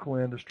pharmaceutical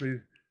industry,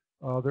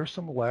 there's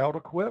some loud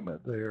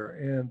equipment there,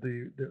 and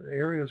the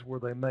areas where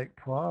they make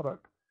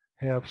product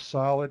have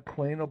solid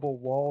cleanable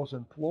walls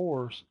and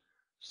floors,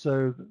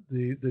 so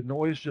the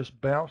noise just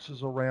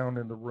bounces around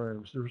in the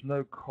rooms. There's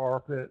no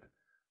carpet,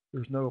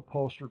 there's no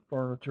upholstered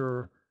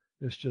furniture.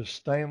 It's just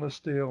stainless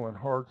steel and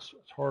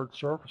hard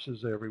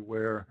surfaces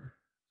everywhere,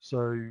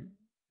 so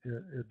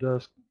it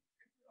does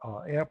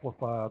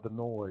amplify the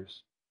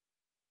noise.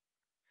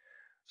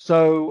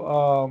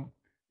 So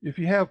if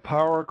you have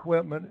power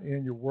equipment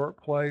in your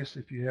workplace,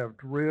 if you have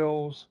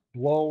drills,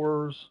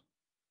 blowers,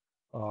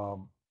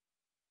 um,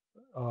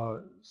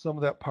 some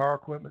of that power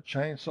equipment,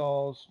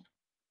 chainsaws,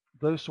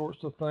 those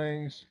sorts of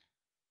things,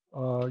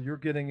 you're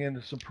getting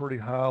into some pretty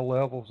high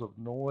levels of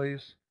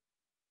noise.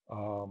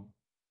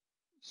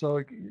 So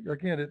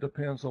again, it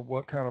depends on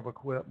what kind of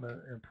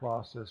equipment and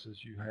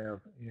processes you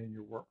have in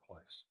your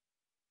workplace.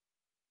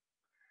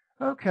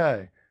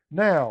 Okay,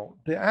 now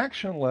the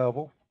action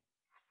level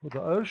for the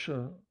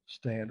OSHA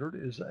standard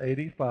is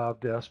 85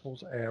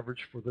 decibels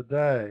average for the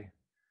day.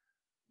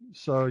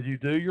 So you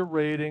do your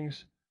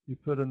readings, you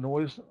put a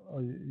dosimeter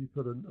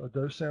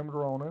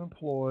on an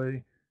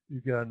employee,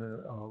 you've got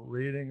a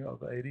reading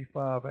of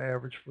 85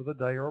 average for the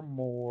day or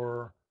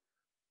more.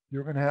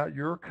 You're going to have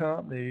your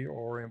company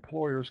or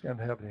employer is going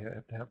to have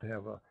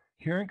a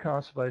hearing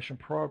conservation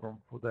program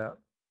for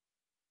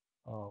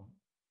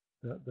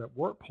that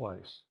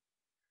workplace.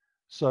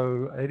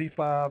 So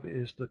 85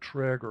 is the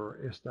trigger,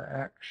 it's the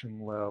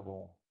action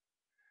level.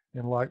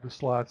 And like the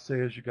slide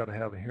says, you got to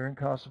have a hearing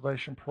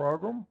conservation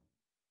program,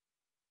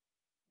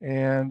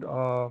 and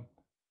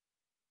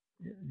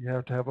you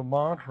have to have a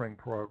monitoring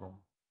program.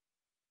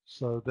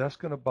 So that's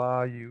going to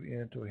buy you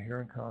into a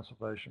hearing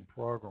conservation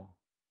program.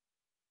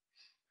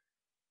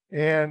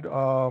 And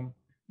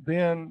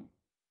then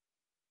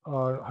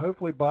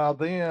hopefully by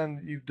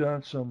then you've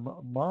done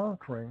some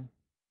monitoring.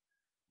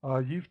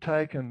 You've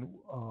taken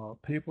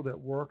people that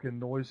work in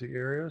noisy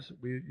areas.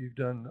 You've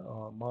done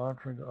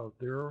monitoring of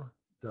their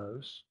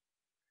dose.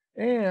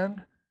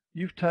 And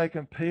you've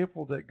taken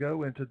people that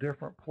go into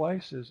different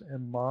places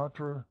and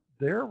monitor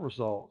their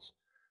results,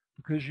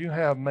 because you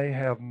may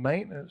have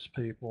maintenance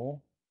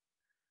people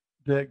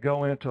that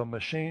go into a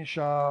machine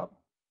shop,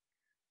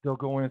 they'll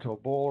go into a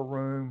boiler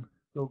room,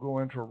 they'll go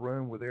into a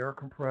room with air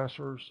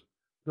compressors,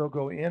 they'll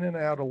go in and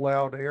out of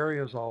loud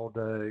areas all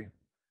day.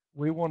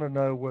 We want to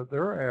know what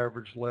their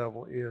average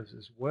level is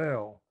as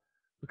well,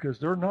 because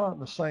they're not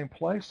in the same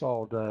place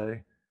all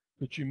day,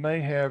 but you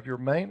may have your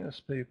maintenance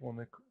people in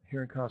the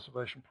hearing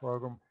conservation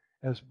program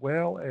as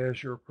well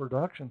as your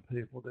production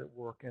people that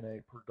work in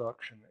a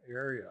production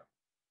area.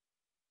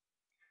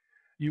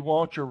 You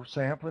want your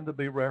sampling to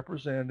be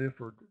representative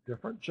for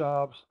different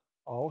jobs,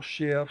 all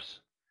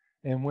shifts,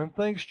 and when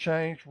things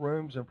change,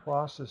 rooms and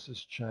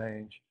processes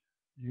change,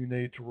 you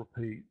need to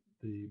repeat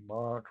the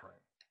monitoring.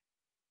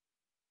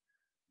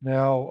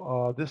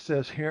 Now, this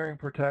says hearing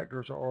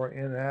protectors are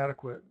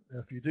inadequate.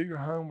 If you do your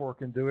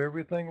homework and do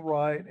everything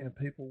right and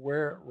people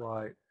wear it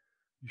right,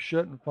 you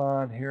shouldn't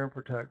find hearing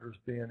protectors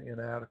being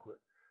inadequate.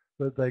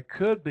 But they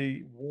could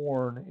be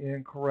worn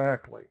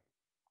incorrectly.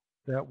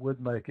 That would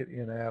make it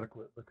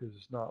inadequate because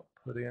it's not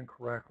put in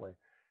correctly.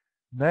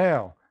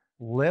 Now,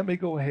 let me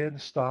go ahead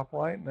and stop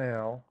right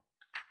now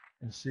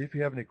and see if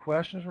you have any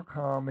questions or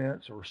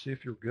comments, or see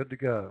if you're good to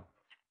go.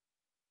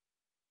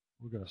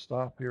 We're going to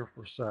stop here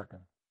for a second.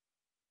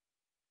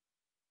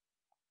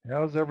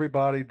 How's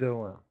everybody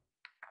doing?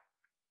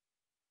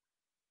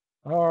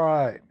 All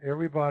right,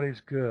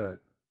 everybody's good.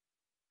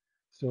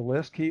 So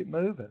let's keep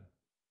moving.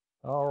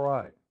 All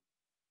right.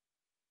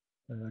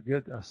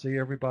 Good. I see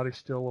everybody's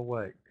still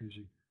awake because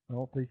I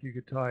don't think you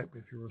could type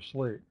if you're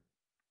asleep.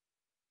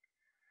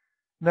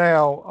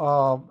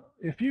 Now,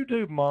 if you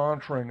do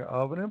monitoring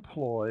of an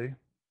employee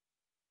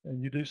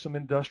and you do some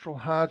industrial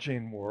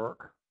hygiene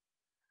work,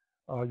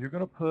 you're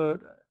going to put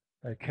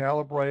a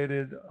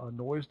calibrated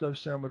noise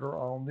dosimeter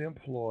on the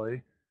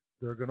employee.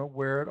 They're going to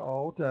wear it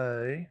all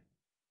day,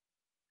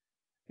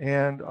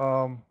 and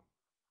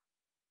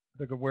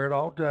they're going to wear it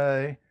all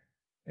day,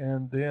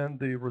 and then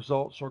the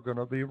results are going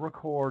to be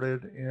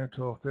recorded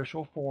into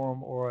official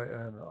form or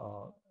an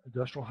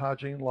industrial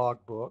hygiene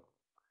logbook.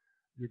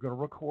 You're going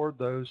to record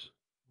those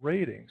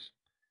readings.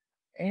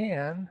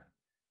 And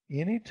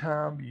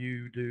anytime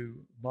you do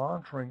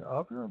monitoring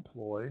of your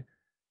employee,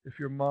 if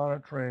you're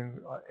monitoring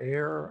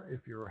air,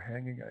 if you're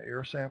hanging an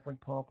air sampling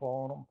pump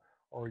on them,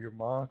 or you're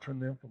monitoring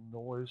them from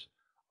noise,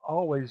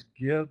 always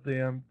give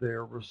them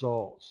their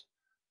results.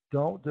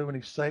 Don't do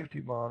any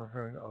safety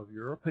monitoring of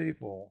your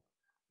people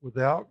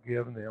without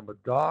giving them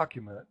a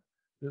document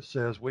that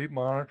says we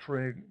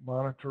monitored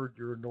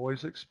your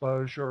noise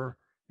exposure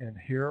and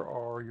here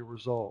are your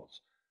results.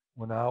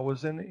 When I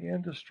was in the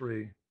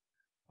industry,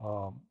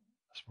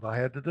 that's what I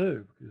had to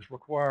do. It's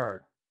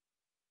required.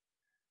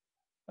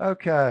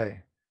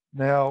 Okay.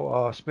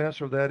 Now,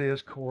 Spencer, that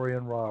is Corey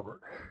and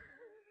Robert.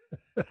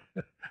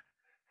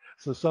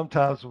 So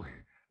sometimes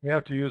we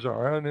have to use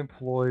our own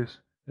employees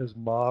as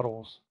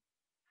models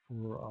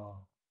for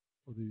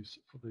these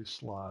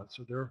slides.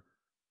 So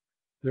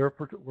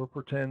we're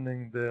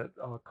pretending that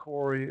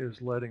Corey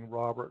is letting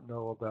Robert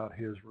know about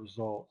his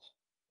results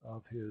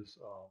of his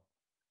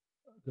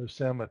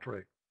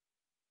dosimetry.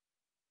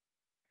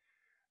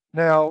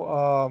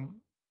 Now,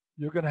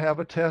 you're going to have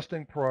a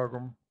testing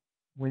program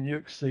when you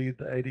exceed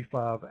the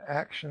 85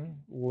 action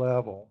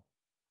level.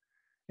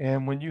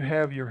 And when you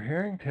have your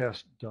hearing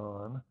test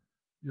done,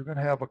 you're going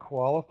to have a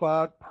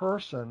qualified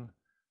person,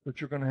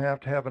 but you're going to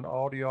have an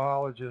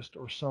audiologist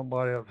or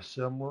somebody of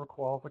similar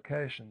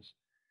qualifications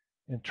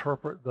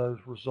interpret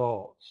those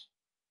results.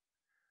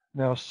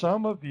 Now,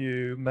 some of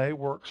you may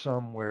work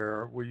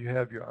somewhere where you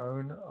have your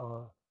own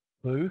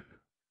booth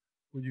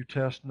where you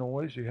test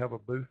noise. You have a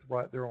booth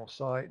right there on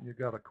site and you've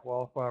got a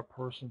qualified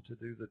person to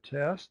do the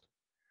test.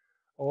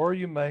 Or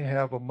you may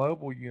have a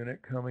mobile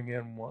unit coming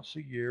in once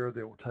a year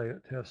that will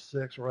test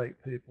 6 or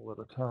 8 people at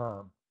a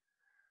time.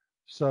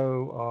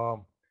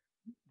 So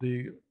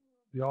the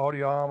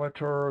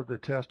audiometer, the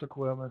test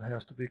equipment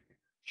has to be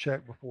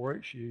checked before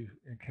it's used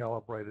and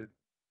calibrated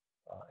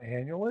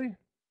annually.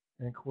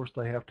 And of course,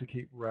 they have to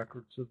keep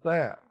records of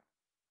that.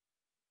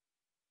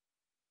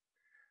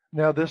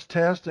 Now, this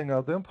testing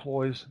of the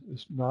employees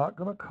is not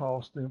going to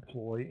cost the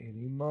employee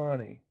any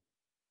money.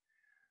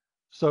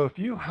 So if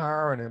you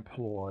hire an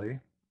employee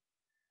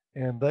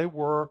and they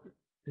work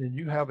and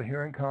you have a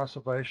hearing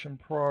conservation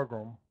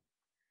program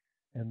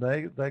and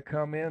they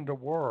come in to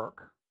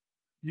work,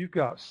 you've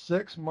got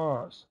 6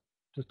 months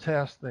to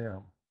test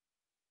them.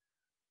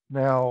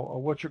 Now,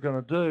 what you're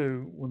going to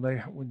do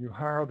when you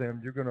hire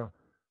them, you're going to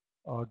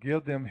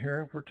give them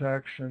hearing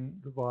protection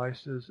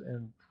devices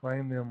and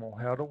train them on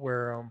how to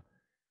wear them.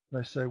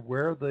 They say,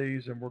 wear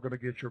these and we're going to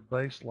get your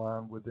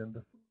baseline within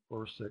the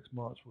first 6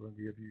 months. We're going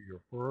to give you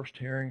your first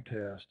hearing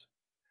test.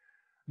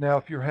 Now,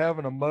 if you're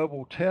having a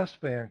mobile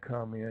test van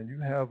come in, you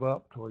have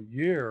up to a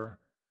year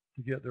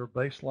to get their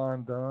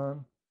baseline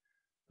done.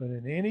 But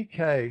in any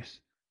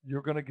case,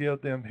 you're going to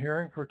give them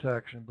hearing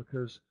protection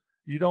because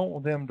you don't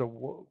want them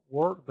to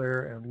work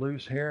there and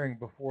lose hearing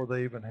before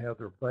they even have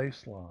their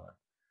baseline.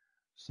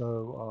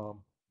 So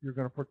you're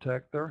going to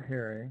protect their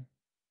hearing,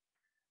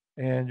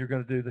 and you're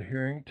going to do the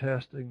hearing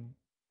testing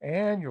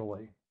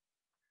annually.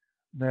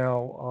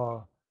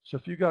 Now, so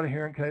if you've got a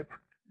hearing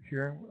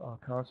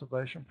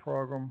conservation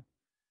program,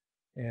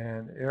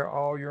 and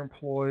all your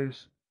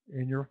employees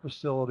in your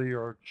facility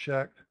are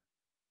checked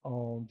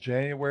on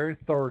January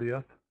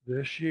 30th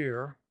this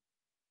year,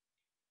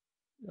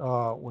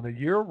 when a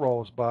year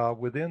rolls by,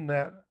 within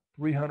that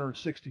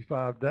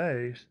 365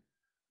 days,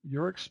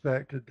 you're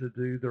expected to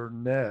do their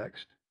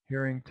next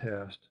hearing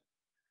test.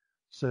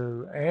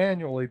 So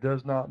annually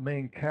does not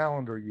mean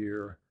calendar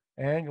year.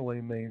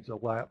 Annually means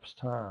elapsed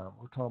time.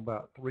 We're talking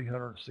about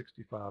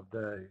 365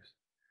 days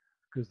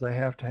because they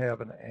have to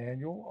have an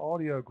annual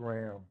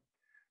audiogram.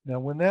 Now,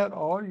 when that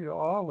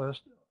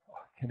audiologist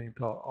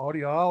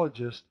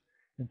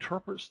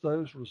interprets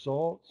those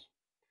results,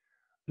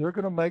 they're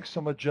going to make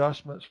some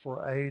adjustments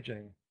for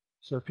aging.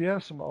 So if you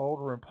have some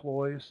older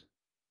employees,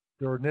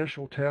 their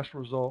initial test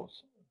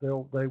results,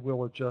 they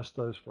will adjust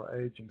those for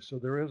aging. So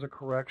there is a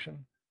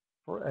correction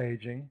for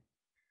aging.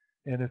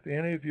 And if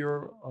any of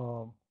your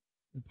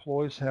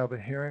employees have a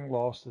hearing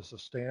loss that's a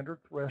standard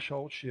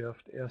threshold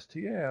shift,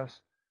 STS,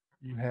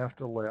 you have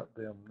to let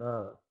them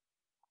know.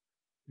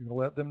 You're going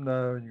to let them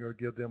know, and you're going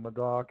to give them a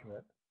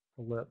document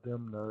to let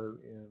them know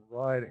in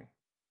writing.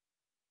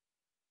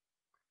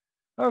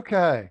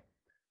 Okay,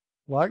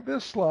 like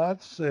this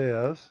slide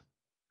says,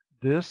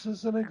 this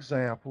is an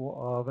example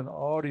of an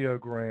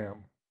audiogram,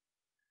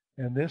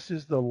 and this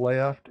is the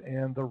left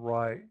and the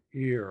right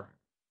ear.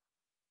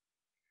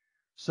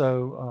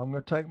 So I'm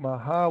going to take my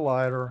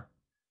highlighter,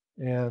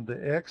 and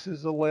the X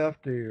is the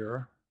left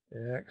ear,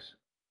 X,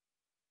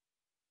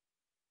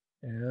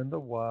 and the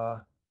Y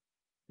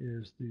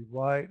is the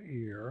right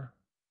ear.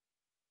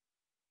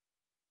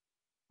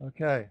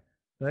 Okay,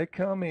 they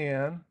come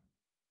in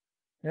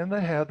and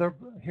they have their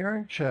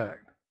hearing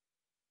checked.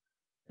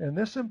 And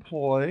this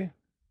employee,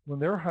 when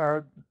they're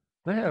hired,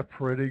 they have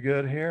pretty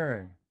good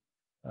hearing.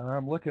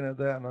 I'm looking at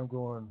that and I'm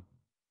going,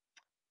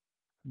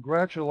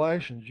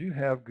 congratulations, you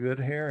have good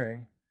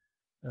hearing.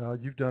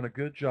 You've done a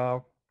good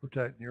job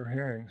protecting your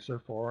hearing so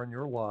far in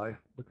your life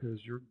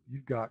because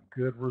you've got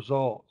good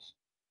results.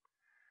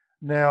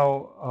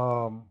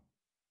 Now,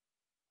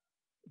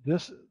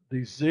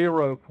 the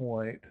 0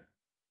 point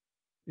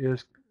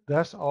is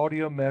that's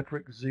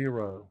audiometric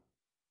 0.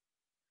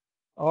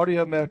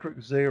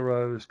 Audiometric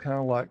 0 is kind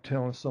of like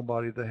telling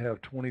somebody they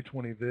have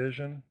 20/20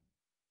 vision.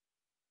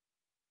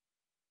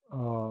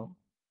 Uh,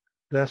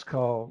 that's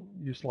called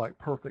just like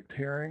perfect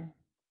hearing.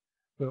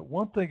 But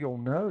one thing you'll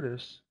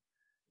notice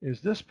is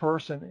this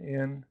person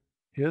in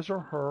his or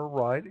her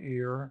right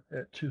ear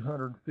at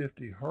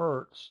 250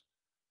 hertz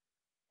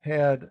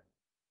had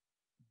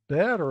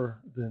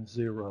better than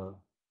 0.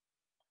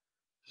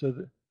 So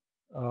that,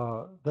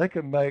 they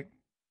can make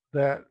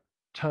that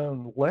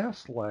tone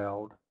less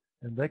loud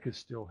and they could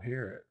still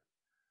hear it.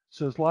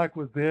 So it's like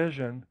with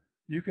vision,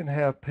 you can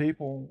have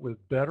people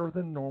with better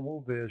than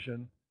normal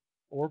vision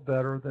or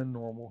better than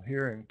normal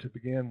hearing to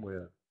begin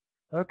with.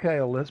 Okay,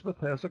 Elizabeth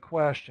has a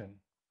question.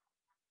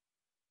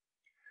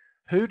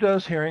 Who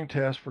does hearing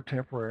tests for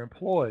temporary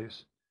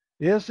employees?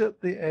 Is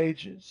it the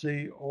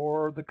agency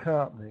or the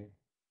company?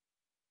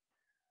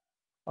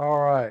 All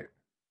right.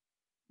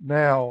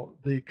 Now,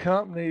 the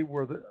company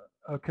where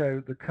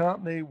the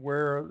company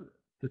where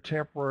the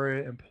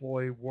temporary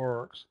employee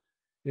works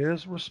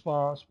is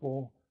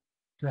responsible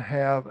to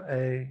have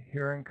a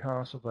hearing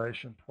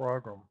conservation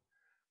program.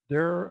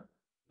 They're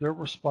they're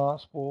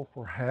responsible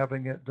for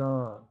having it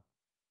done.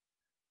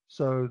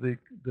 So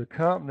the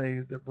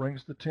company that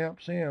brings the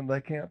temps in,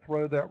 they can't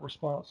throw that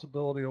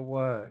responsibility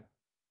away.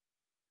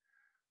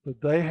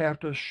 But they have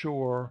to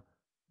assure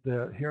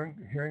that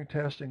hearing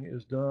testing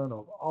is done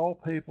of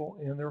all people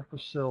in their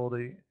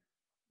facility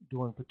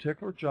doing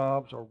particular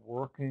jobs or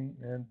working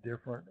in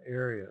different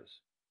areas.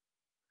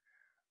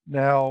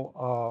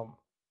 Now,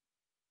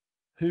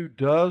 who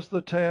does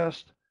the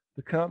test?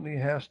 The company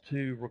has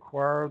to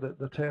require that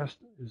the test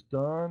is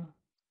done,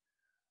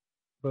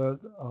 but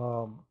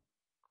uh,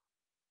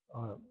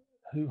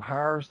 who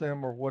hires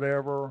them or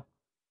whatever,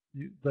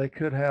 they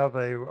could have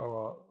a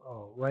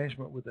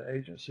arrangement with the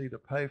agency to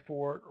pay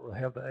for it, or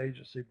have the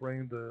agency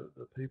bring the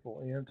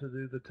people in to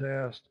do the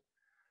test.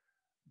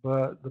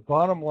 But the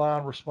bottom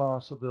line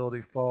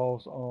responsibility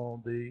falls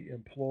on the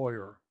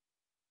employer.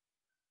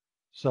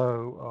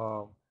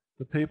 So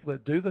the people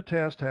that do the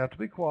test have to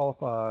be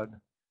qualified.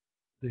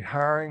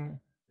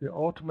 The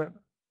ultimate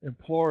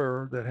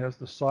employer that has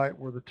the site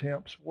where the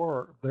temps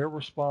work, they're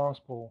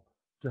responsible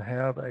to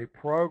have a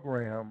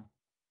program,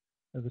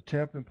 and the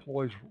temp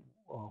employees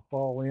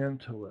fall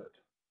into it.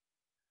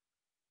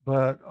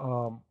 But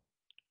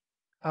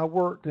I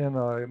worked in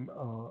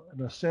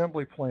an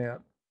assembly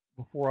plant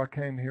before I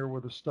came here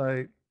with the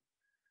state.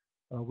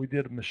 We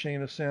did a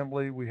machine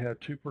assembly. We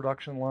had 2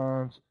 production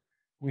lines.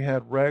 We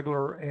had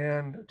regular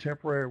and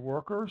temporary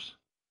workers,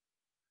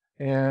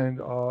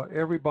 and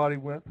everybody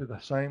went through the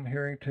same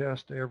hearing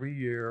test every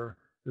year.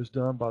 It was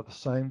done by the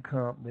same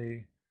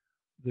company.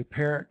 The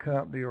parent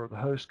company or the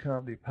host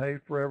company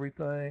paid for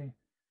everything,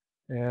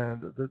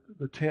 and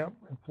the temp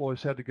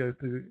employees had to go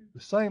through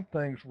the same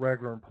things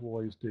regular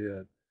employees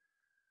did.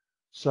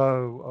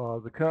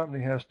 So the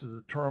company has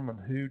to determine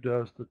who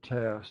does the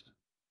test.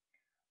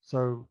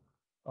 So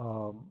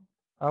um,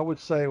 I would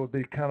say it would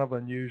be kind of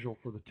unusual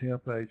for the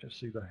temp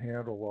agency to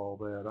handle all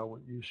that. I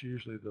would use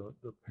usually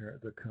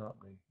the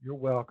company. You're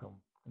welcome,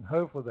 and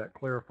hopefully that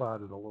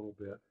clarified it a little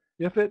bit.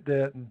 If it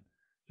didn't,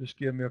 just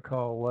give me a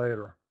call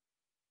later.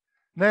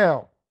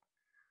 Now,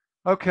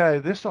 okay,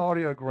 this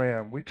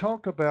audiogram, we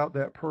talked about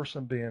that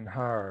person being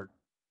hired,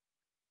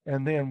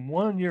 and then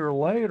 1 year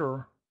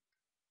later,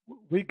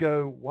 we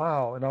go,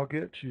 wow, and I'll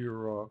get to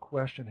your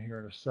question here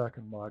in a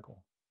second,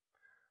 Michael.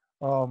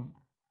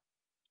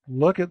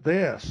 Look at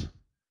this.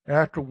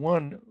 After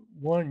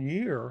one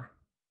year,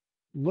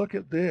 look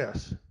at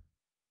this.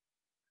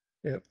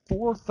 At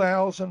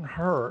 4,000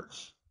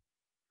 hertz,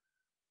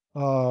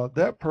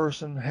 that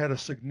person had a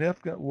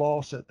significant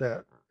loss at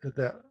that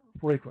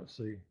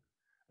frequency.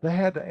 They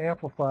had to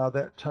amplify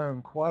that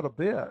tone quite a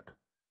bit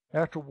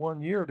after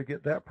 1 year to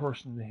get that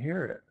person to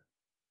hear it.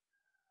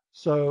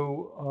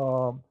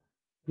 So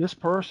this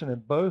person in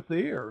both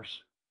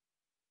ears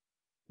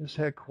has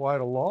had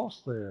quite a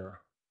loss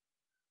there.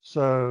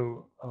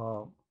 So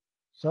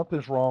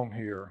something's wrong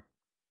here.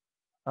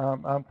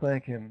 I'm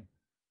thinking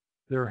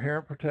their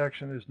hearing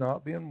protection is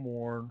not being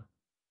worn.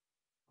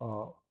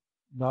 uh,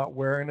 not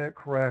wearing it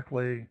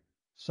correctly,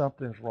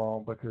 something's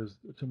wrong, because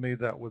to me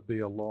that would be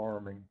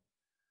alarming.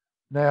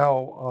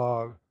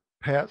 Now,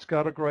 Pat's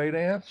got a great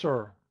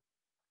answer.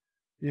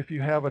 If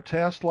you have a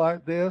test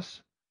like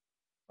this,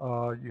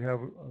 you have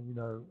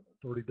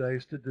 30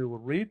 days to do a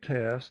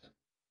retest,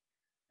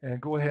 and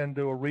go ahead and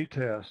do a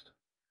retest,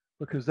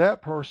 because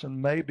that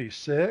person may be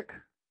sick,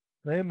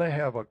 they may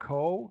have a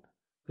cold,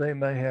 they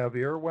may have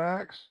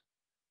earwax,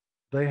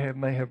 may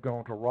have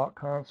gone to a rock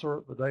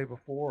concert the day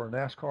before, or a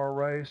NASCAR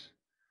race.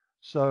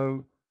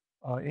 So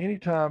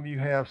anytime you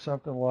have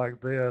something like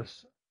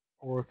this,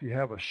 or if you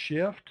have a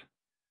shift,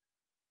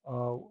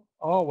 uh,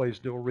 always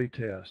do a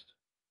retest,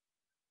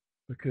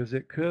 because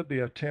it could be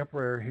a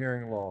temporary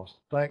hearing loss.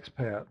 Thanks,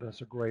 Pat.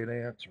 That's a great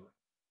answer.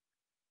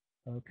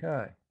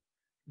 Okay,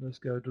 let's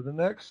go to the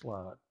next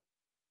slide.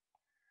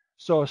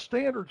 So a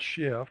standard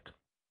shift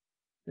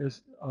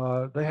is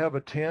they have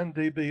a 10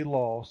 dB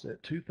loss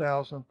at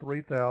 2,000,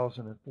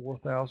 3,000, and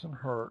 4,000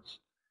 hertz,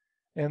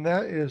 and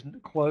that is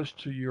close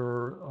to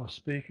your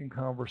speaking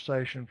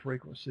conversation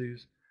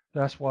frequencies.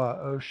 That's why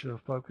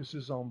OSHA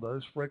focuses on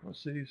those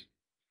frequencies.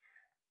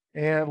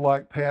 And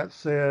like Pat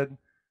said,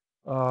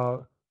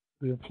 the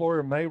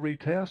employer may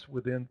retest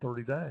within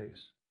 30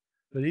 days.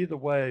 But either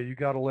way, you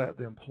got to let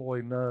the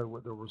employee know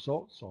what the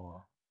results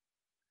are.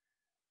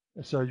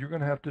 And so you're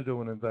going to have to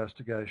do an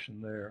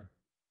investigation there.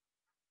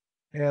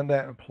 And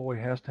that employee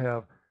has to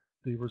have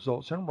the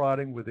results in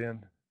writing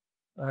within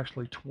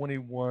actually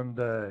 21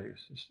 days.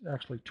 It's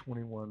actually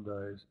 21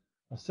 days.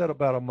 I said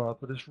about a month,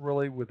 but it's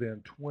really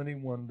within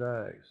 21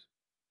 days.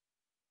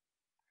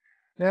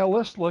 Now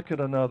let's look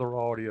at another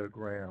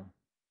audiogram.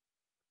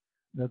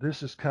 Now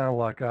this is kind of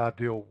like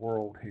ideal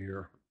world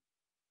here.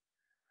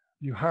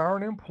 You hire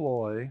an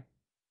employee,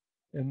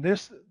 and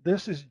this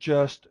is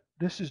just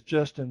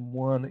in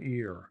one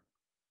ear.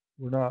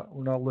 We're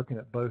not looking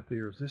at both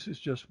ears. This is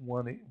just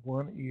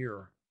one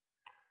ear.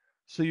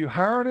 So you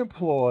hire an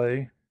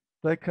employee,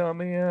 they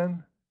come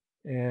in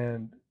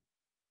and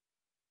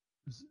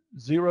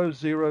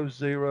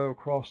 000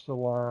 across the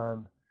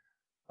line.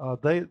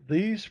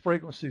 These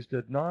frequencies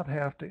did not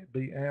have to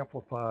be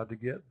amplified to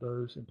get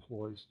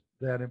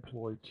that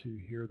employee to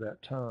hear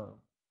that tone.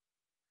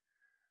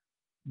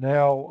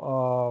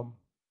 Now,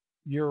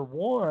 year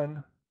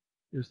one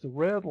is the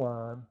red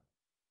line.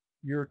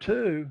 Year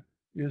two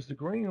is the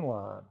green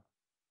line.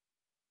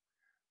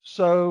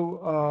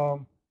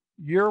 So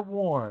year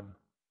one,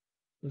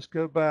 let's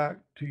go back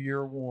to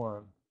year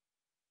one.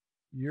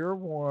 Year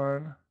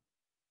one,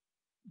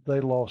 they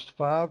lost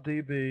 5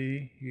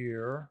 dB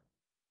here,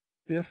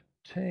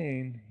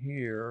 15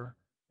 here,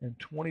 and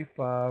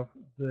 25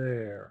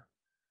 there.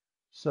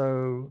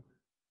 So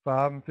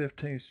 5 and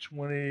 15 is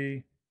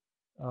 20,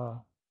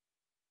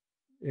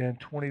 and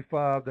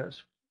 25,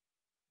 that's,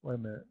 wait a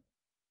minute,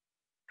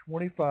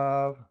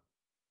 25,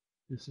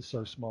 this is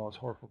so small it's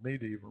hard for me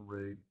to even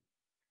read.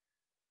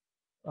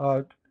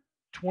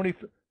 20,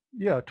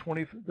 yeah,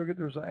 20,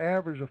 there's an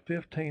average of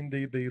 15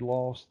 dB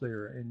loss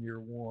there in year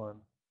one.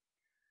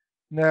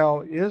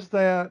 Now, is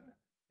that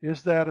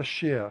a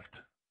shift?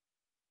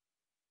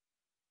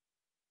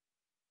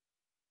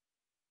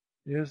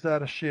 Is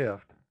that a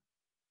shift?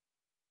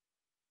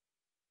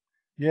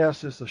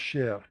 Yes, it's a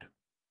shift.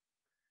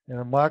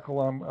 And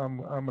Michael, I'm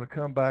going to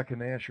come back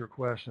and answer your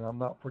question. I'm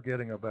not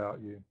forgetting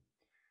about you.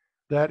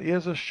 That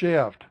is a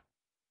shift.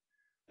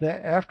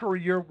 That after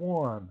year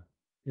one,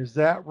 is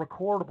that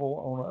recordable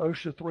on an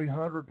OSHA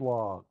 300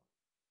 log?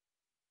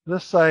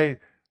 Let's say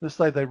they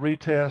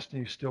retest and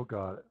you still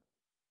got it.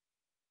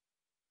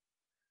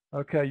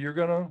 Okay,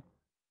 you're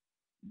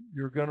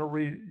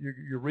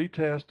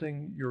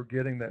retesting, you're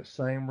getting that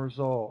same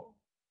result.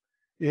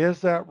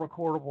 Is that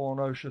recordable on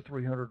OSHA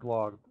 300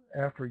 log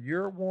after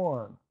year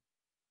one?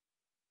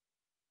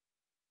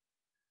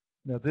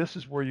 Now this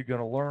is where you're going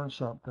to learn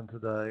something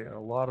today, and a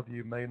lot of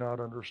you may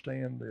not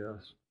understand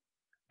this.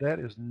 That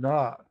is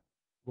not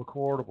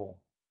recordable.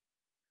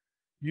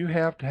 You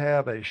have to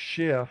have a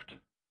shift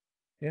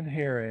in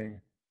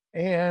hearing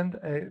and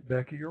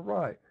Becky, you're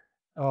right,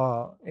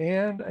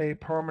 and a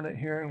permanent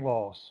hearing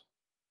loss.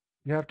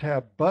 You have to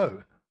have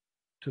both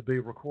to be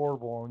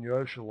recordable on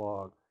your OSHA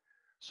log.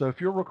 So if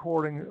you're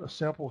recording a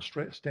simple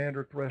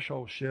standard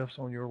threshold shifts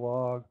on your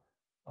log,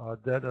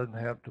 that doesn't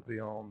have to be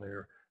on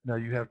there. Now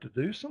you have to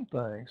do some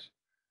things,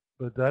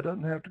 but that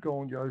doesn't have to go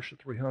on your OSHA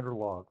 300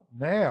 log.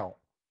 Now,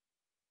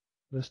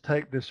 let's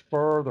take this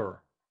further.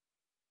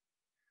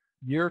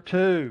 Year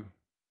two,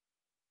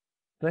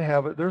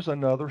 there's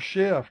another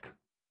shift.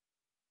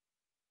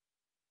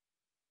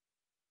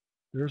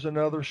 There's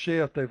another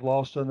shift. They've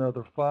lost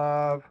another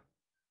 5.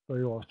 They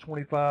lost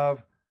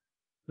 25.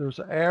 There's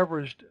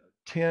averaged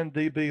 10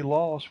 dB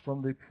loss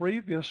from the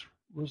previous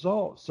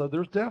results. So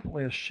there's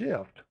definitely a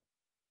shift.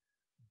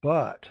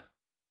 But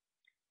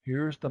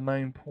here's the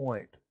main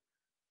point.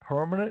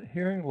 Permanent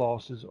hearing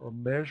losses are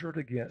measured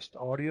against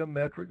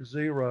audiometric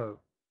 0,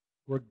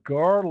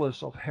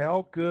 regardless of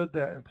how good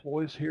that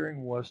employee's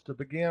hearing was to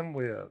begin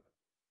with.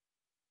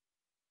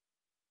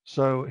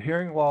 So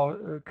hearing loss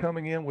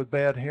coming in with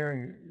bad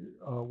hearing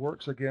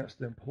works against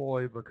the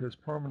employee because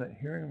permanent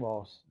hearing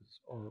losses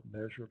are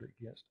measured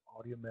against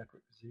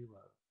audiometric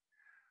zero.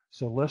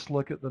 So let's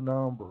look at the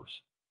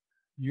numbers.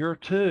 Year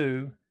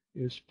 2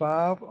 is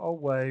 5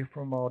 away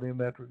from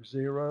audiometric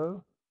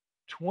zero,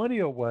 20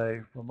 away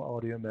from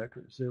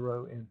audiometric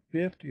zero, and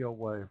 50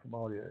 away from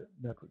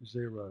audiometric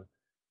zero.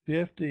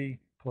 50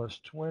 plus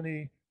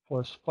 20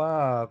 plus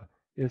 5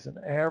 is an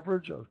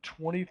average of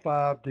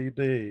 25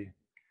 dB.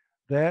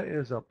 That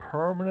is a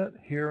permanent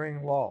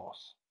hearing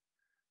loss.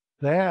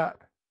 That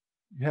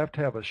you have to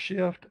have a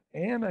shift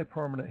and a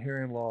permanent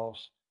hearing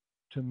loss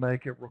to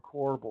make it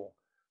recordable.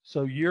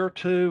 So year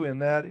 2 in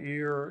that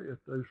ear, if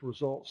those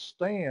results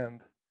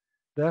stand,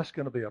 that's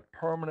going to be a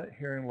permanent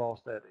hearing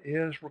loss that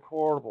is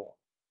recordable.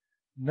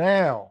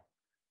 Now,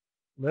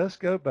 let's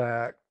go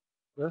back.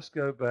 Let's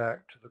go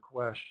back to the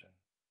question.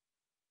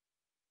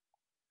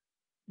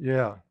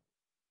 Yeah.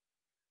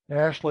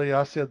 Ashley,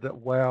 I said that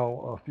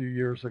wow a few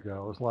years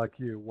ago. It's like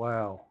you,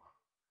 wow.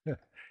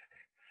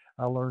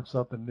 I learned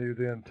something new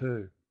then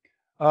too.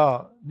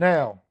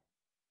 Now,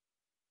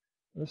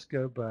 let's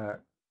go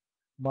back.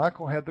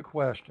 Michael had the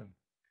question.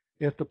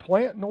 If the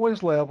plant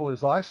noise level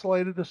is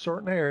isolated to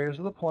certain areas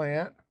of the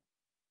plant,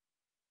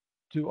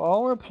 do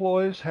all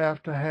employees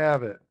have to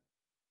have it?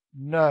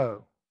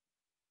 No.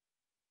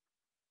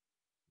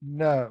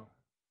 No.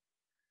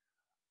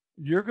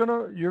 You're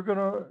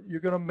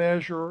gonna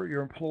measure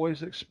your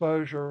employees'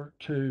 exposure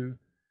to.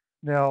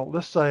 Now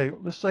let's say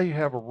you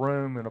have a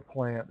room in a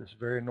plant that's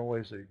very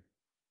noisy.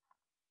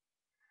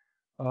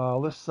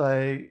 Let's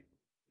say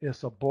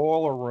it's a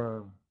boiler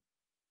room.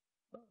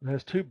 It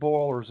has 2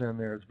 boilers in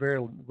there. It's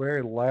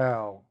very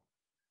loud.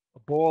 A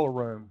boiler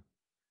room.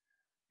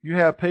 You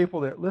have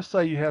people that, let's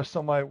say you have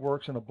somebody that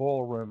works in a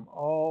boiler room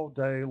all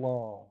day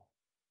long,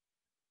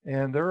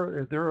 and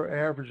if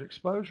their average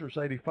exposure is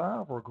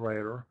 85 or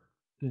greater,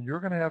 then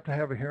you're going to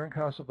have a hearing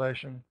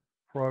conservation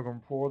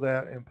program for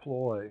that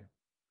employee.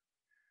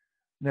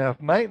 Now, if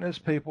maintenance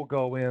people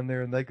go in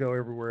there and they go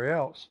everywhere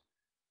else,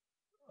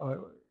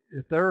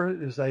 if there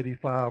is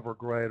 85 or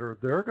greater,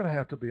 they're going to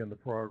have to be in the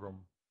program.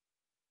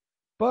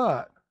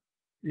 But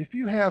if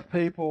you have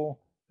people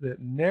that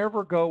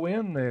never go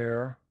in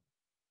there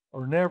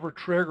or never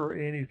trigger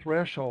any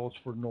thresholds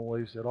for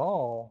noise at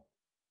all,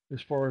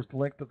 as far as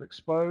length of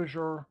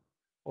exposure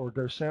or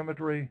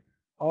dosimetry,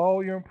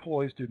 all your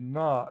employees do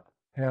not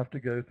have to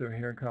go through a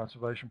hearing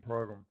conservation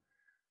program.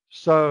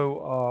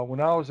 So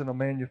when I was in a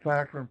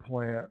manufacturing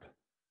plant,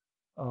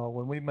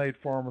 when we made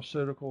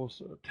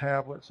pharmaceuticals,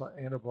 tablets,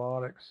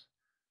 antibiotics,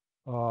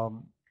 our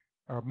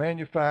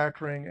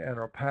manufacturing and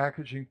our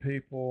packaging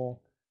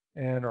people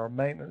and our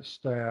maintenance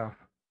staff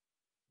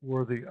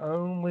were the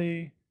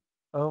only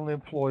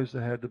employees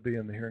that had to be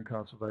in the hearing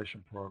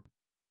conservation program.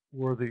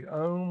 Were the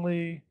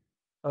only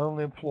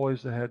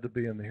employees that had to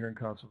be in the hearing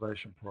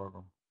conservation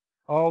program.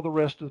 All the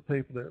rest of the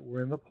people that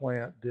were in the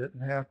plant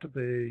didn't have to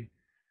be,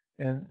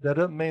 and that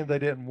doesn't mean they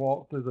didn't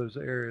walk through those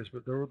areas,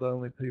 but they were the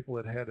only people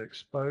that had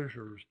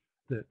exposures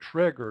that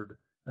triggered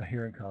a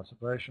hearing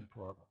conservation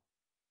program.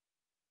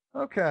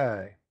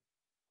 Okay.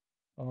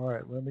 All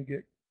right, let me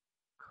get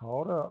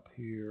caught up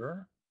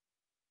here.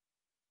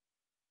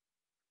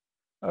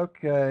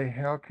 Okay,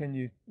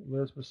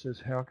 Elizabeth says,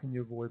 how can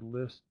you avoid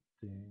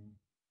listing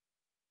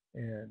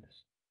and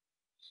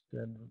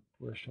standard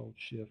threshold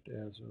shift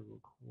as a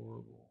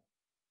recordable?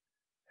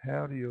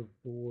 How do you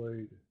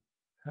avoid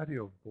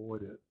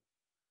it?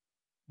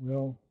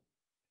 Well,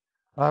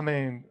 I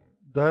mean,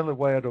 the only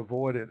way to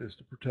avoid it is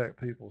to protect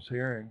people's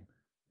hearing.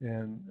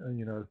 And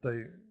you know,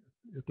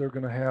 if they're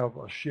going to have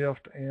a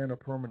shift and a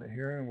permanent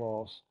hearing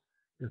loss,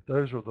 if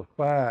those are the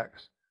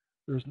facts,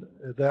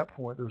 at that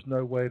point there's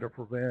no way to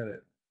prevent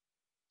it.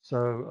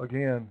 So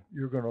again,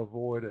 you're going to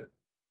avoid it,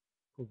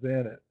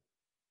 prevent it.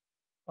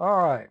 All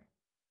right,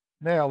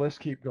 now let's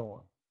keep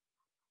going.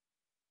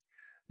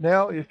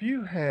 Now, if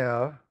you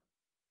have,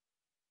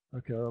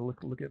 okay,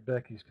 look at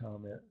Becky's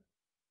comment.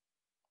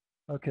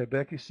 Okay,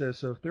 Becky says,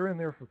 so if they're in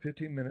there for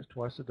 15 minutes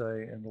twice a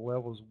day and the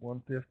level is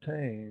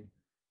 115,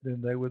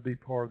 then they would be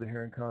part of the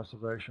hearing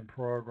conservation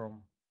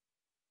program.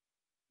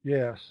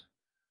 Yes,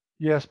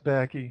 yes,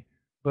 Becky.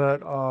 But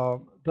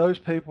those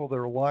people that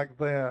are like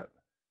that,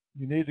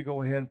 you need to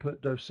go ahead and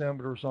put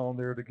dosimeters on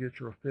there to get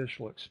your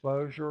official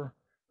exposure.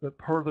 But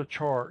per the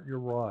chart, you're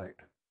right.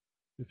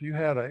 If you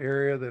had an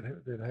area that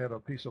had a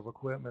piece of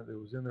equipment that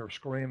was in there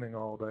screaming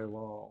all day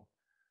long,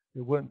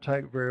 it wouldn't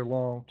take very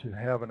long to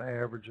have an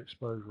average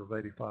exposure of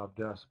 85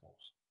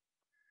 decibels.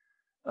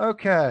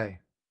 Okay,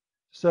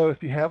 so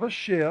if you have a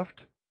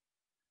shift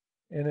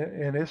and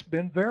it's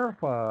been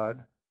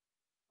verified,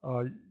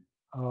 uh,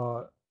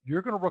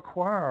 you're going to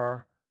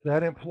require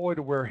that employee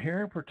to wear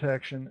hearing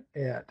protection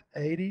at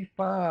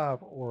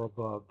 85 or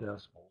above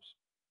decibels.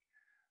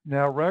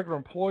 Now, regular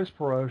employees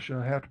per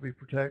OSHA have to be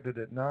protected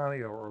at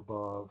 90 or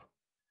above,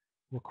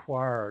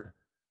 required.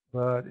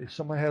 But if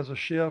somebody has a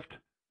shift,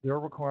 their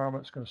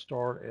requirement is going to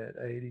start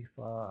at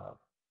 85.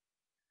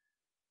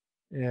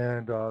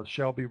 And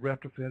shall be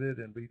retrofitted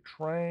and be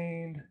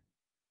trained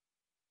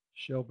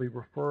shall be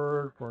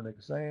referred for an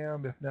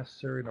exam if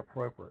necessary and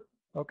appropriate.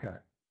 Okay.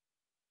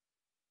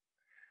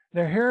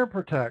 Now, hearing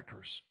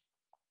protectors.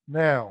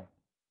 Now,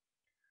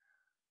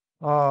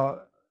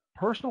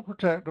 personal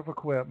protective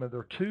equipment, there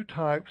are two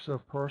types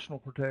of personal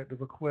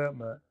protective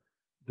equipment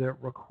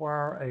that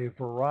require a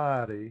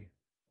variety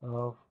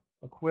of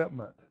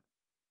equipment.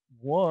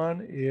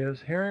 One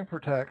is hearing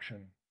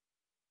protection.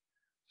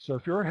 So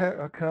if you're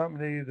a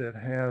company that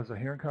has a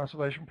hearing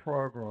conservation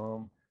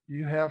program,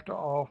 you have to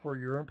offer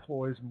your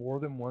employees more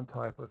than one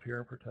type of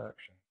hearing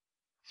protection,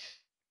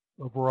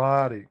 a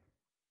variety.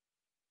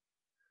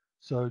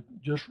 So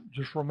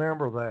just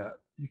remember that.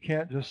 You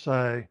can't just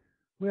say,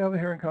 we have a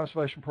hearing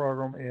conservation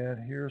program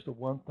and here's the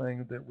one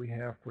thing that we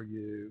have for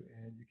you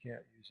and you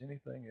can't use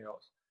anything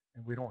else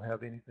and we don't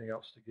have anything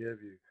else to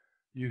give you.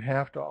 You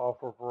have to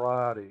offer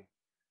variety.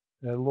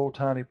 That little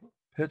tiny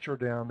picture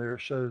down there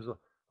shows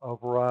a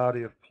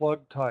variety of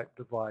plug type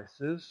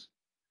devices,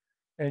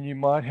 and you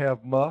might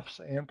have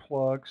muffs and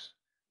plugs,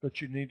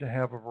 but you need to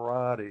have a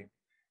variety.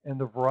 And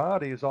the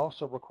variety is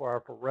also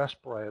required for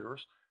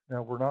respirators.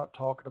 Now, we're not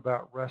talking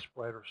about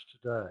respirators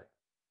today.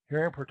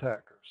 Hearing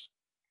protectors.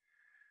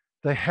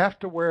 They have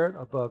to wear it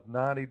above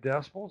 90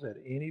 decibels at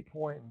any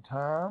point in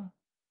time.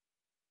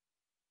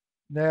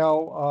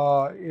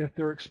 Now, if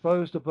they're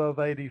exposed above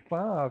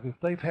 85, if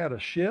they've had a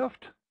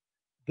shift,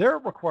 they're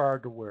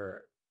required to wear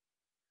it.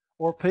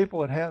 Or people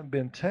that haven't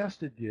been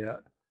tested yet,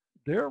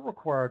 they're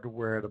required to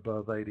wear it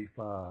above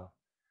 85.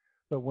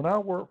 But when I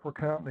worked for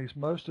companies,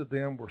 most of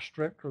them were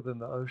stricter than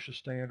the OSHA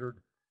standard.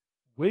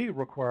 We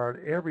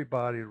required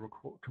everybody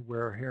to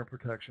wear hearing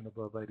protection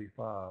above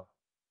 85.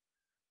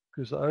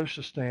 Because the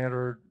OSHA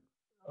standard,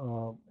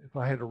 if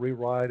I had to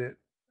rewrite it,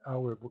 I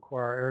would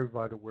require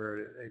everybody to wear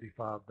it at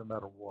 85 no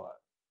matter what.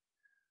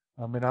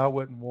 I mean, I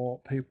wouldn't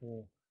want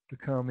people to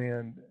come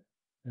in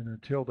and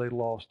until they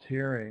lost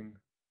hearing,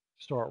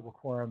 start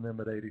requiring them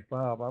at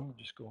 85. I'm going to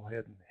just go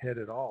ahead and head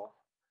it off.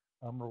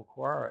 I'm going to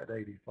require it at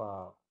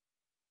 85.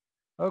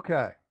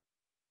 Okay.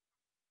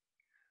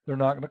 They're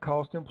not going to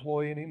cost the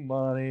employee any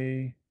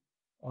money.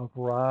 A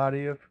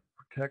variety of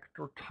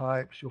protector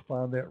types. You'll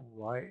find that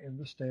right in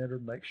the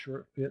standard. Make sure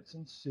it fits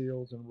and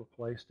seals and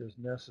replaced as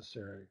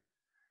necessary.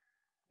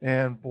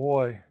 And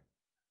boy,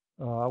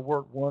 I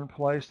worked one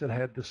place that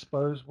had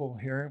disposable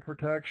hearing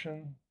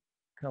protection,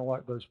 kind of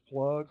like those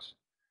plugs.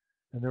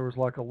 And there was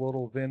like a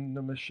little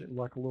vending machine,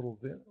 like a little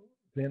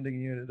vending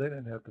unit. They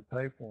didn't have to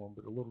pay for them,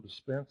 but a little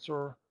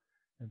dispenser.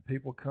 And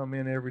people come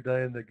in every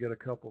day and they get a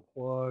couple of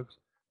plugs.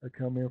 They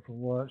come in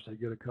from lunch, they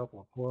get a couple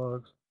of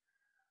plugs.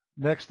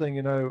 Next thing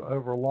you know,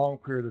 over a long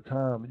period of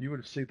time, you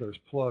would see those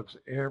plugs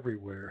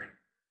everywhere.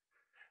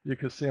 You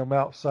could see them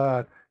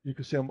outside. You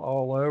could see them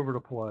all over the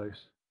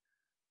place.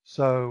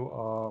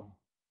 So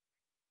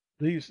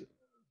these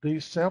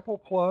simple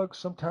plugs,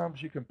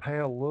 sometimes you can pay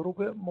a little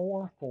bit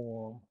more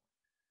for them.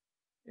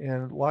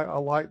 And I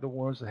like the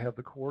ones that have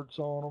the cords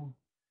on them,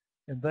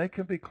 and they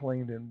can be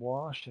cleaned and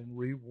washed and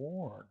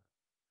reworn.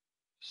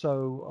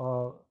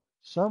 So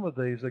some of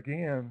these,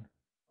 again,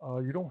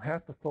 you don't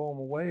have to throw them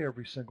away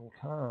every single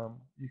time.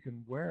 You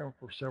can wear them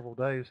for several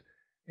days,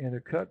 and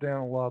it cut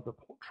down a lot of the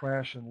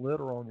trash and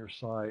litter on your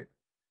site,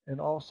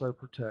 and also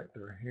protect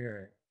their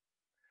hearing.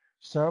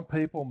 Some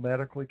people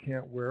medically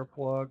can't wear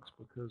plugs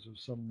because of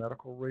some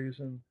medical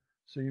reason,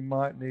 so you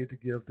might need to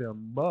give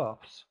them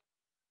muffs,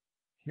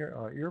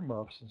 ear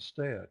muffs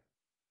instead.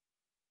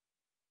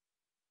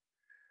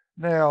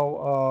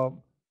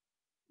 Now,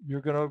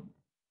 you're going to,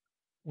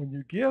 when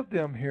you give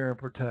them hearing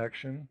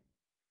protection,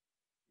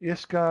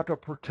 it's got to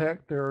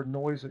protect their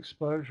noise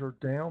exposure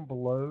down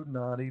below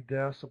 90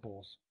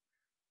 decibels.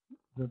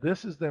 Now,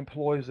 this is the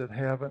employees that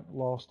haven't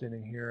lost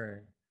any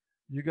hearing.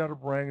 You got to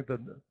bring the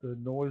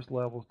noise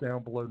levels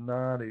down below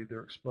 90,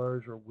 their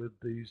exposure with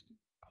these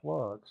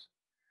plugs.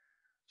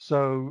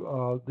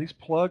 So these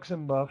plugs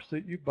and muffs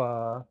that you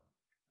buy,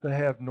 they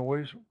have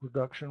noise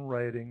reduction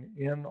rating,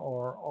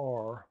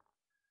 NRR.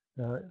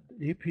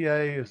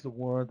 EPA is the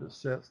one that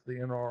sets the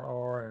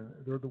NRR, and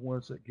they're the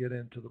ones that get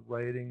into the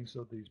ratings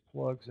of these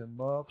plugs and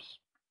muffs.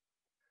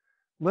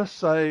 Let's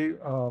say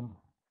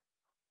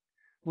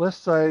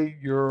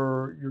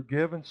you're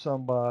giving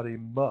somebody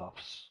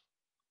muffs,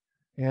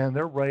 and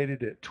they're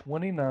rated at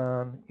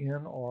 29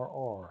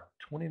 NRR,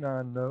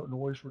 29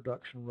 noise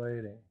reduction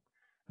rating.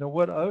 Now,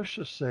 what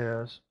OSHA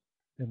says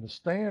in the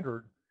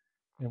standard,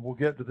 and we'll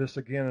get to this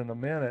again in a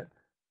minute,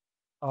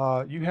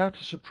 you have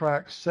to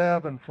subtract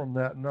 7 from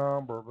that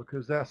number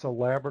because that's a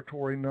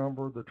laboratory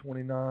number, the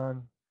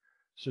 29.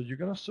 So you're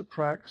going to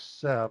subtract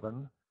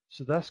 7.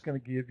 So that's going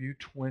to give you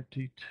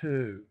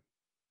 22.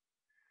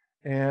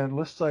 And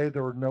let's say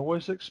their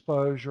noise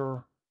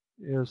exposure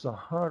is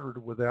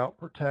 100 without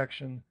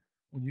protection.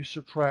 When you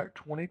subtract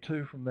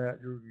 22 from that,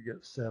 you're going to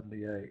get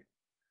 78.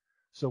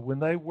 So when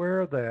they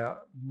wear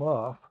that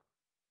muff,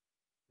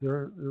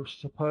 they're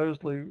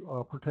supposedly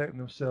protecting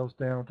themselves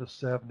down to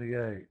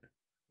 78,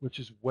 which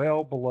is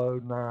well below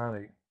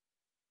 90.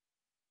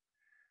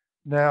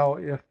 Now,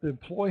 if the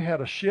employee had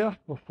a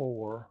shift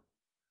before,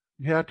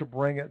 you have to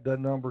bring the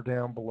number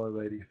down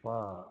below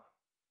 85.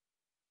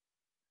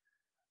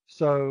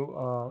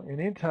 So, and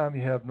anytime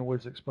you have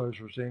noise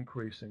exposures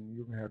increasing,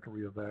 you're going to have to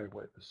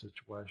reevaluate the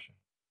situation.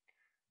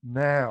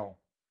 Now,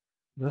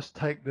 let's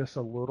take this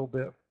a little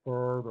bit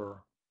further.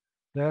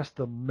 That's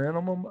the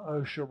minimum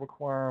OSHA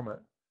requirement.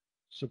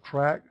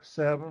 Subtract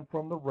 7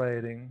 from the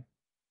rating,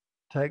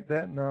 take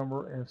that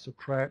number and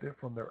subtract it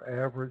from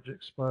their average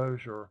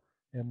exposure,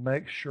 and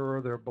make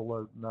sure they're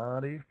below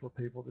 90 for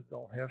people that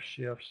don't have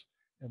shifts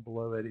and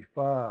below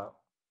 85.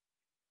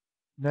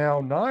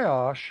 Now,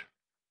 NIOSH,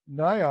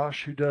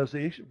 who does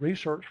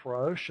research for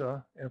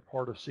OSHA and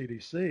part of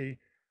CDC,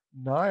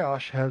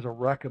 NIOSH has a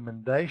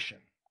recommendation.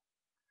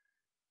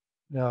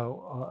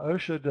 Now,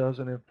 OSHA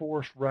doesn't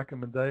enforce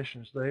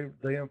recommendations.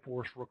 They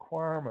enforce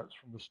requirements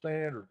from the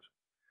standards.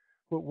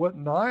 But what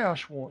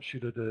NIOSH wants you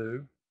to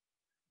do,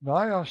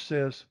 NIOSH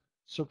says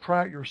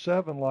subtract your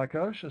 7 like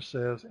OSHA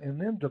says,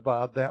 and then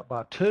divide that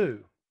by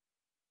 2.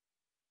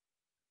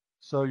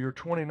 So your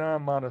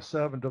 29 minus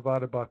 7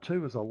 divided by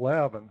 2 is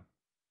 11.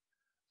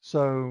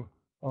 So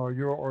are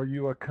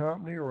you a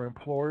company or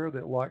employer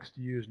that likes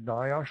to use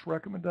NIOSH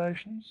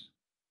recommendations?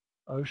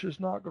 OSHA's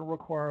not going to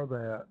require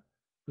that.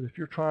 But if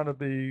you're trying to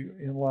be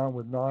in line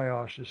with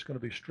NIOSH, it's going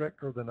to be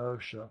stricter than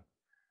OSHA.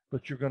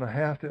 But you're going to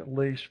have to at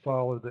least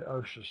follow the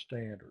OSHA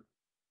standard.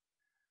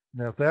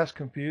 Now, if that's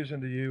confusing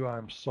to you,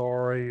 I'm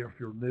sorry. If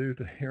you're new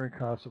to hearing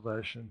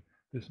conservation,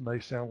 this may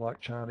sound like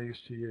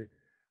Chinese to you.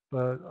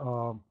 But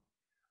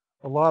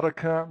a lot of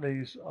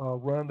companies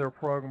run their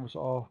programs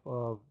off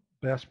of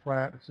best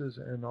practices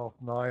and off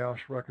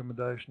NIOSH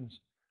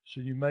recommendations.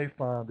 So you may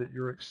find that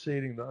you're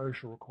exceeding the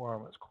OSHA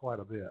requirements quite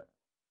a bit.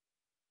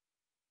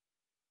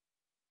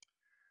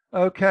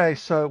 Okay,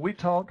 so we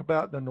talked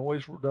about the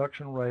noise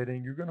reduction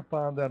rating. You're going to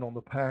find that on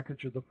the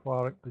package of the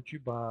product that you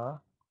buy.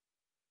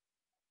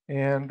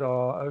 And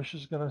OSHA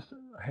is going to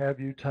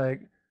have you take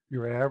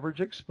your average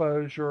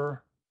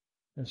exposure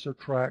and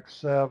subtract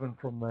 7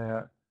 from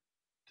that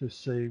to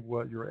see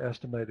what your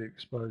estimated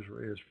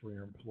exposure is for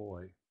your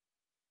employee.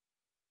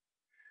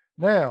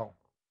 Now,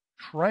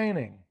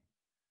 training.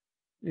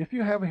 If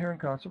you have a hearing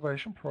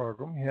conservation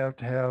program, you have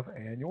to have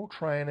annual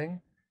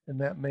training, and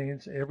that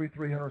means every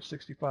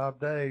 365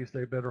 days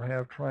they better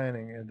have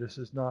training, and this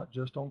is not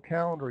just on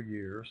calendar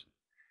years.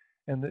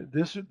 And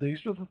these are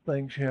the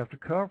things you have to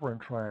cover in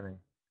training.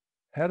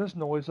 How does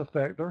noise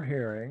affect their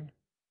hearing?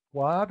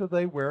 Why do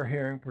they wear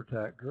hearing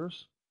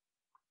protectors?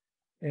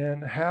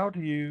 And how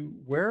do you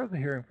wear the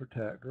hearing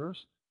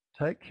protectors,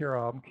 take care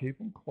of them, keep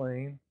them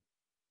clean,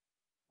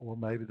 or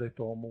maybe they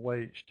throw them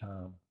away each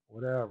time,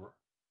 whatever.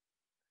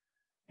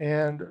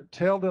 And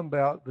tell them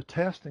about the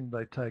testing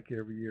they take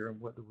every year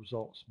and what the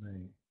results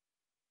mean.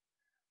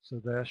 So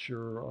that's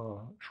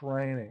your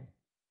training.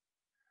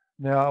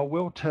 Now, I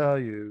will tell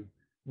you,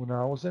 when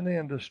I was in the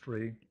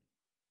industry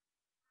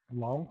a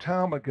long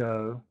time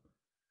ago,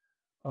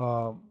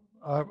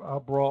 I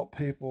brought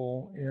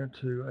people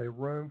into a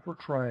room for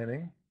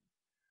training.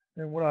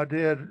 And what I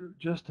did,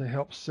 just to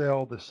help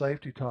sell the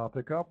safety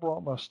topic, I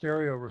brought my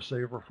stereo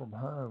receiver from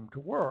home to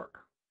work.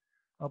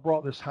 I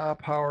brought this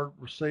high-powered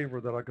receiver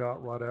that I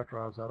got right after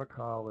I was out of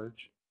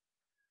college.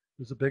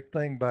 It was a big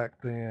thing back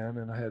then,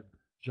 and I had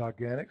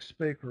gigantic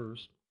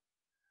speakers.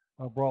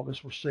 I brought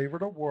this receiver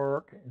to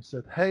work and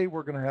said, hey,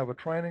 we're going to have a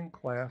training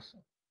class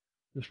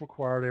that's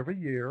required every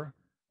year.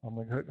 I'm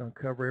going to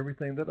cover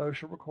everything that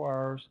OSHA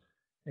requires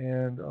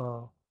and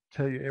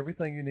tell you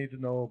everything you need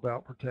to know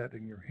about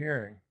protecting your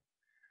hearing.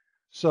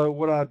 So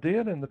what I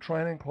did in the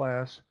training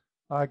class,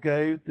 I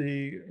gave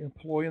the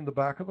employee in the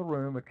back of the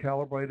room a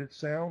calibrated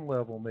sound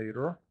level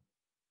meter,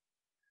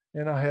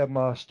 and I had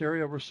my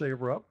stereo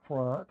receiver up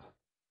front,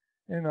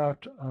 and I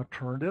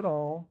turned it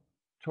on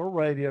to a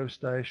radio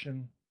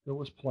station that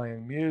was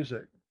playing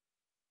music.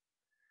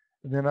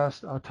 And then I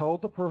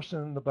told the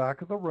person in the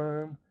back of the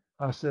room,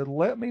 I said,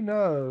 let me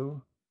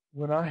know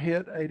when I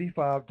hit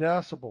 85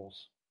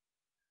 decibels.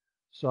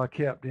 So I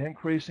kept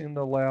increasing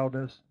the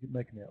loudness,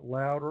 making it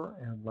louder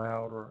and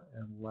louder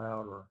and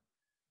louder.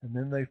 And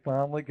then they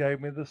finally gave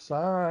me the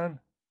sign,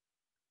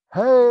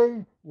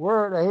 hey,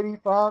 we're at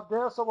 85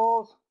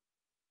 decibels.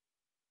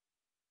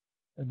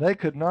 And they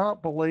could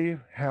not believe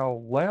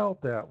how loud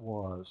that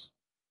was.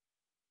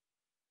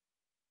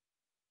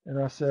 And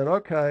I said,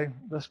 okay,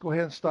 let's go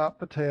ahead and stop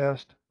the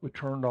test. We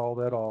turned all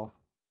that off.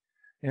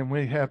 And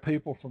we have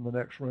people from the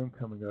next room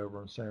coming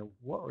over and saying,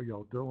 what are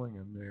y'all doing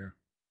in there?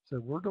 I said,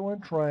 we're doing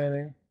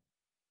training.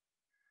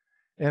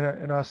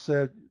 And I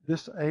said,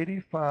 this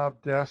 85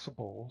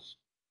 decibels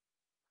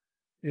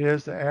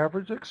is the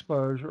average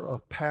exposure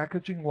of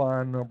packaging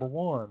line number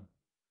 1.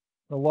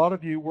 A lot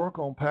of you work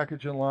on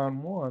packaging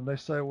line 1. They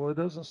say, well, it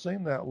doesn't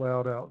seem that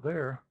loud out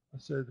there. I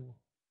said,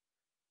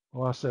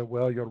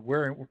 well, you're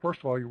wearing, well, first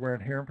of all, you're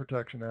wearing hearing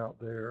protection out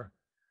there.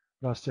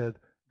 And I said,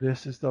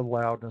 this is the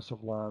loudness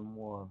of line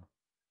 1.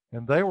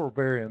 And they were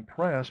very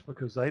impressed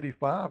because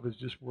 85 is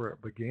just where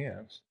it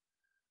begins.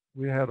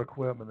 We had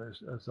equipment,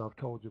 as I've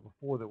told you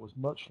before, that was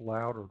much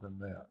louder than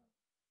that.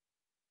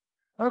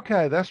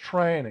 Okay, that's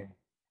training.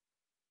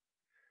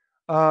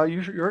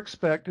 You're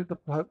expected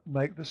to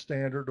make the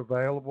standard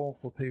available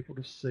for people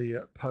to see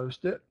it,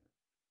 post it.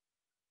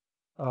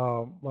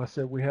 Like I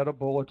said, we had a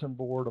bulletin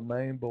board, a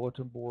main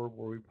bulletin board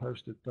where we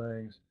posted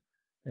things,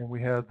 and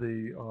we had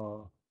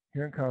the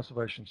hearing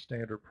conservation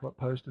standard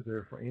posted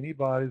there for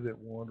anybody that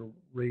wanted to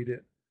read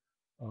it.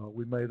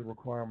 We made the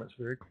requirements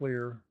very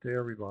clear to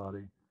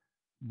everybody.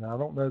 Now, I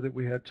don't know that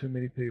we had too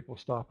many people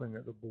stopping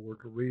at the board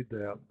to read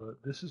that,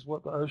 but this is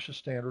what the OSHA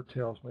standard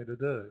tells me to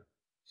do.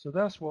 So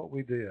that's what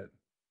we did.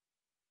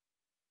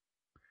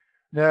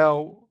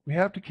 Now, we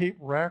have to keep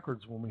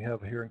records when we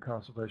have a hearing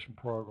conservation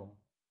program.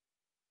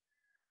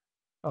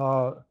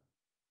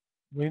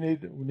 We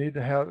need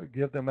to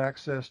give them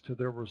access to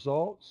their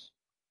results.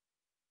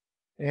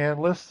 And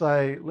let's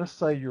say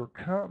your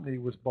company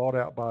was bought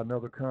out by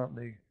another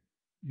company.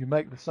 You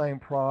make the same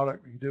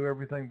product, you do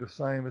everything the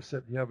same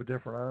except you have a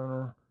different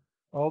owner.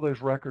 All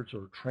those records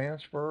are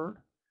transferred.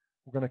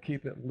 We're going to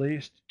keep at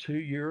least 2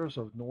 years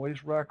of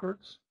noise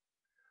records.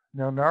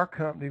 Now, in our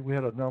company, we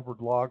had a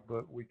numbered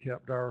logbook we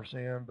kept ours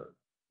in, but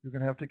you're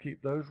going to have to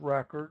keep those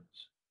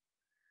records.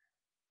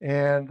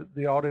 And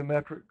the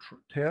audiometric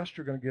test,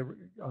 you're going to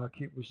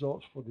keep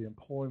results for the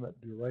employment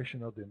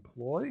duration of the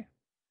employee.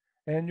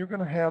 And you're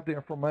going to have the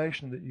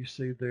information that you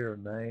see there,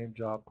 name,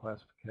 job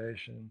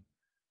classification,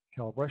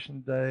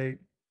 calibration date,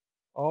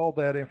 all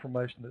that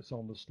information that's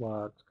on the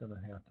slide is going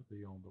to have to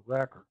be on the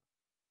record.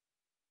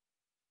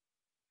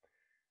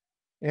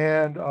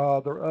 And there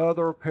are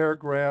other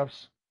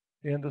paragraphs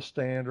in the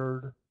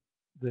standard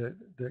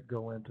that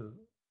go into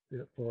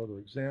it, further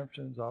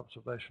exemptions,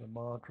 observation and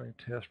monitoring,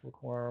 test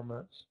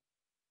requirements,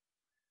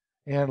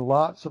 and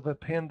lots of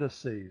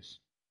appendices,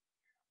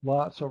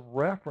 lots of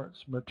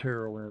reference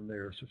material in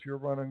there. So if you're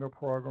running a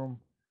program,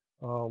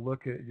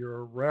 look at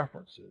your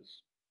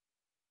references.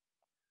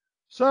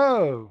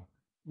 So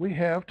we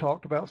have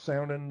talked about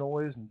sound and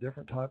noise and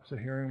different types of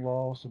hearing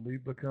loss, and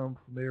we've become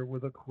familiar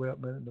with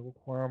equipment and the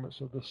requirements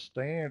of the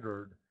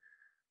standard.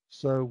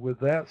 So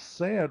with that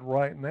said,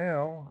 right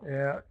now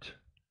at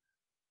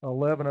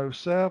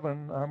 11:07,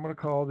 I'm going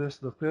to call this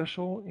the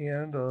official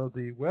end of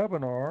the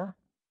webinar,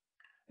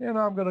 and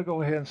I'm going to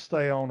go ahead and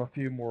stay on a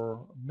few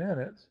more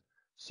minutes.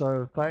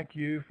 So thank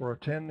you for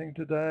attending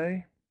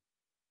today.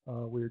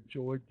 We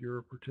enjoyed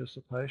your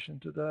participation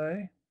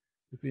today.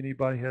 If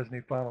anybody has any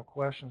final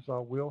questions, I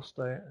will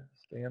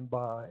stand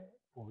by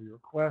for your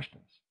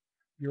questions.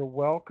 You're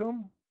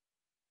welcome.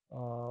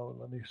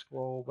 Let me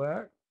scroll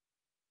back.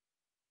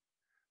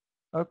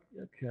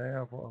 Okay,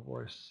 I've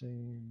already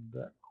seen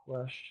that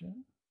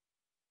question.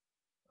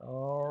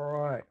 All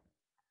right.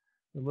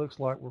 It looks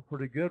like we're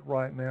pretty good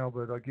right now,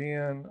 but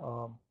again,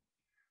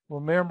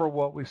 remember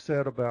what we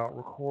said about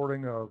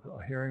recording of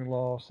a hearing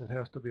loss. It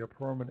has to be a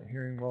permanent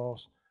hearing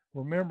loss.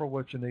 Remember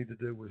what you need to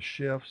do with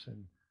shifts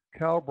and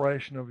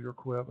calibration of your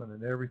equipment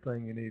and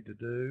everything you need to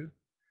do.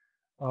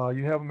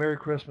 You have a Merry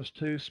Christmas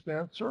too,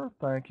 Spencer.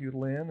 Thank you,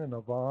 Lynn and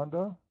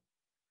Avonda.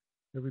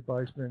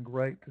 Everybody's been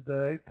great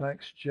today.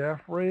 Thanks,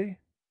 Jeffrey.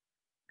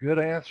 Good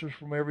answers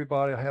from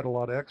everybody. I had a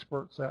lot of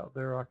experts out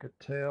there, I could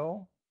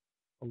tell.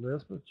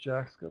 Elizabeth,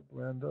 Jessica,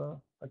 Brenda.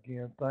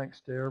 Again,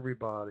 thanks to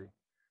everybody.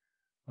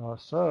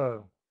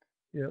 So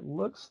it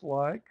looks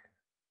like,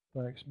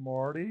 thanks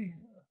Marty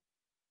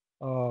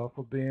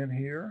for being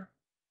here.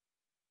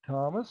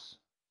 Thomas,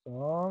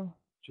 Don,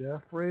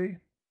 Jeffrey,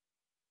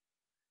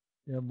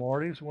 yeah,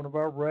 Marty's one of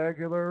our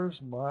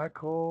regulars.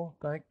 Michael,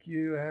 thank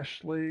you,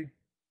 Ashley.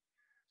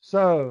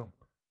 So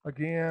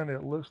again,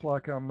 it looks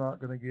like I'm not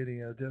going to get any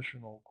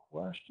additional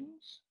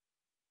questions.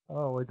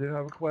 Oh, we do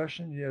have a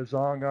question. Yeah,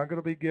 Zong, I'm going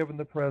to be giving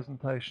the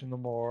presentation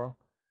tomorrow.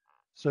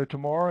 So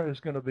tomorrow is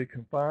going to be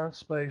confined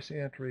space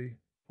entry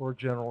for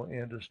general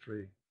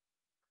industry.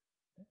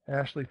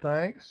 Ashley,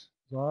 thanks.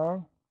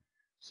 Zong.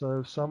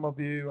 So some of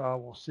you, I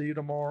will see you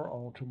tomorrow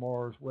on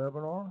tomorrow's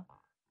webinar.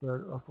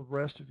 But for the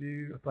rest of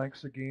you,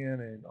 thanks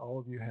again, and all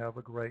of you have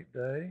a great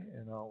day,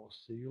 and I will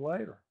see you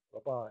later.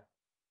 Bye-bye.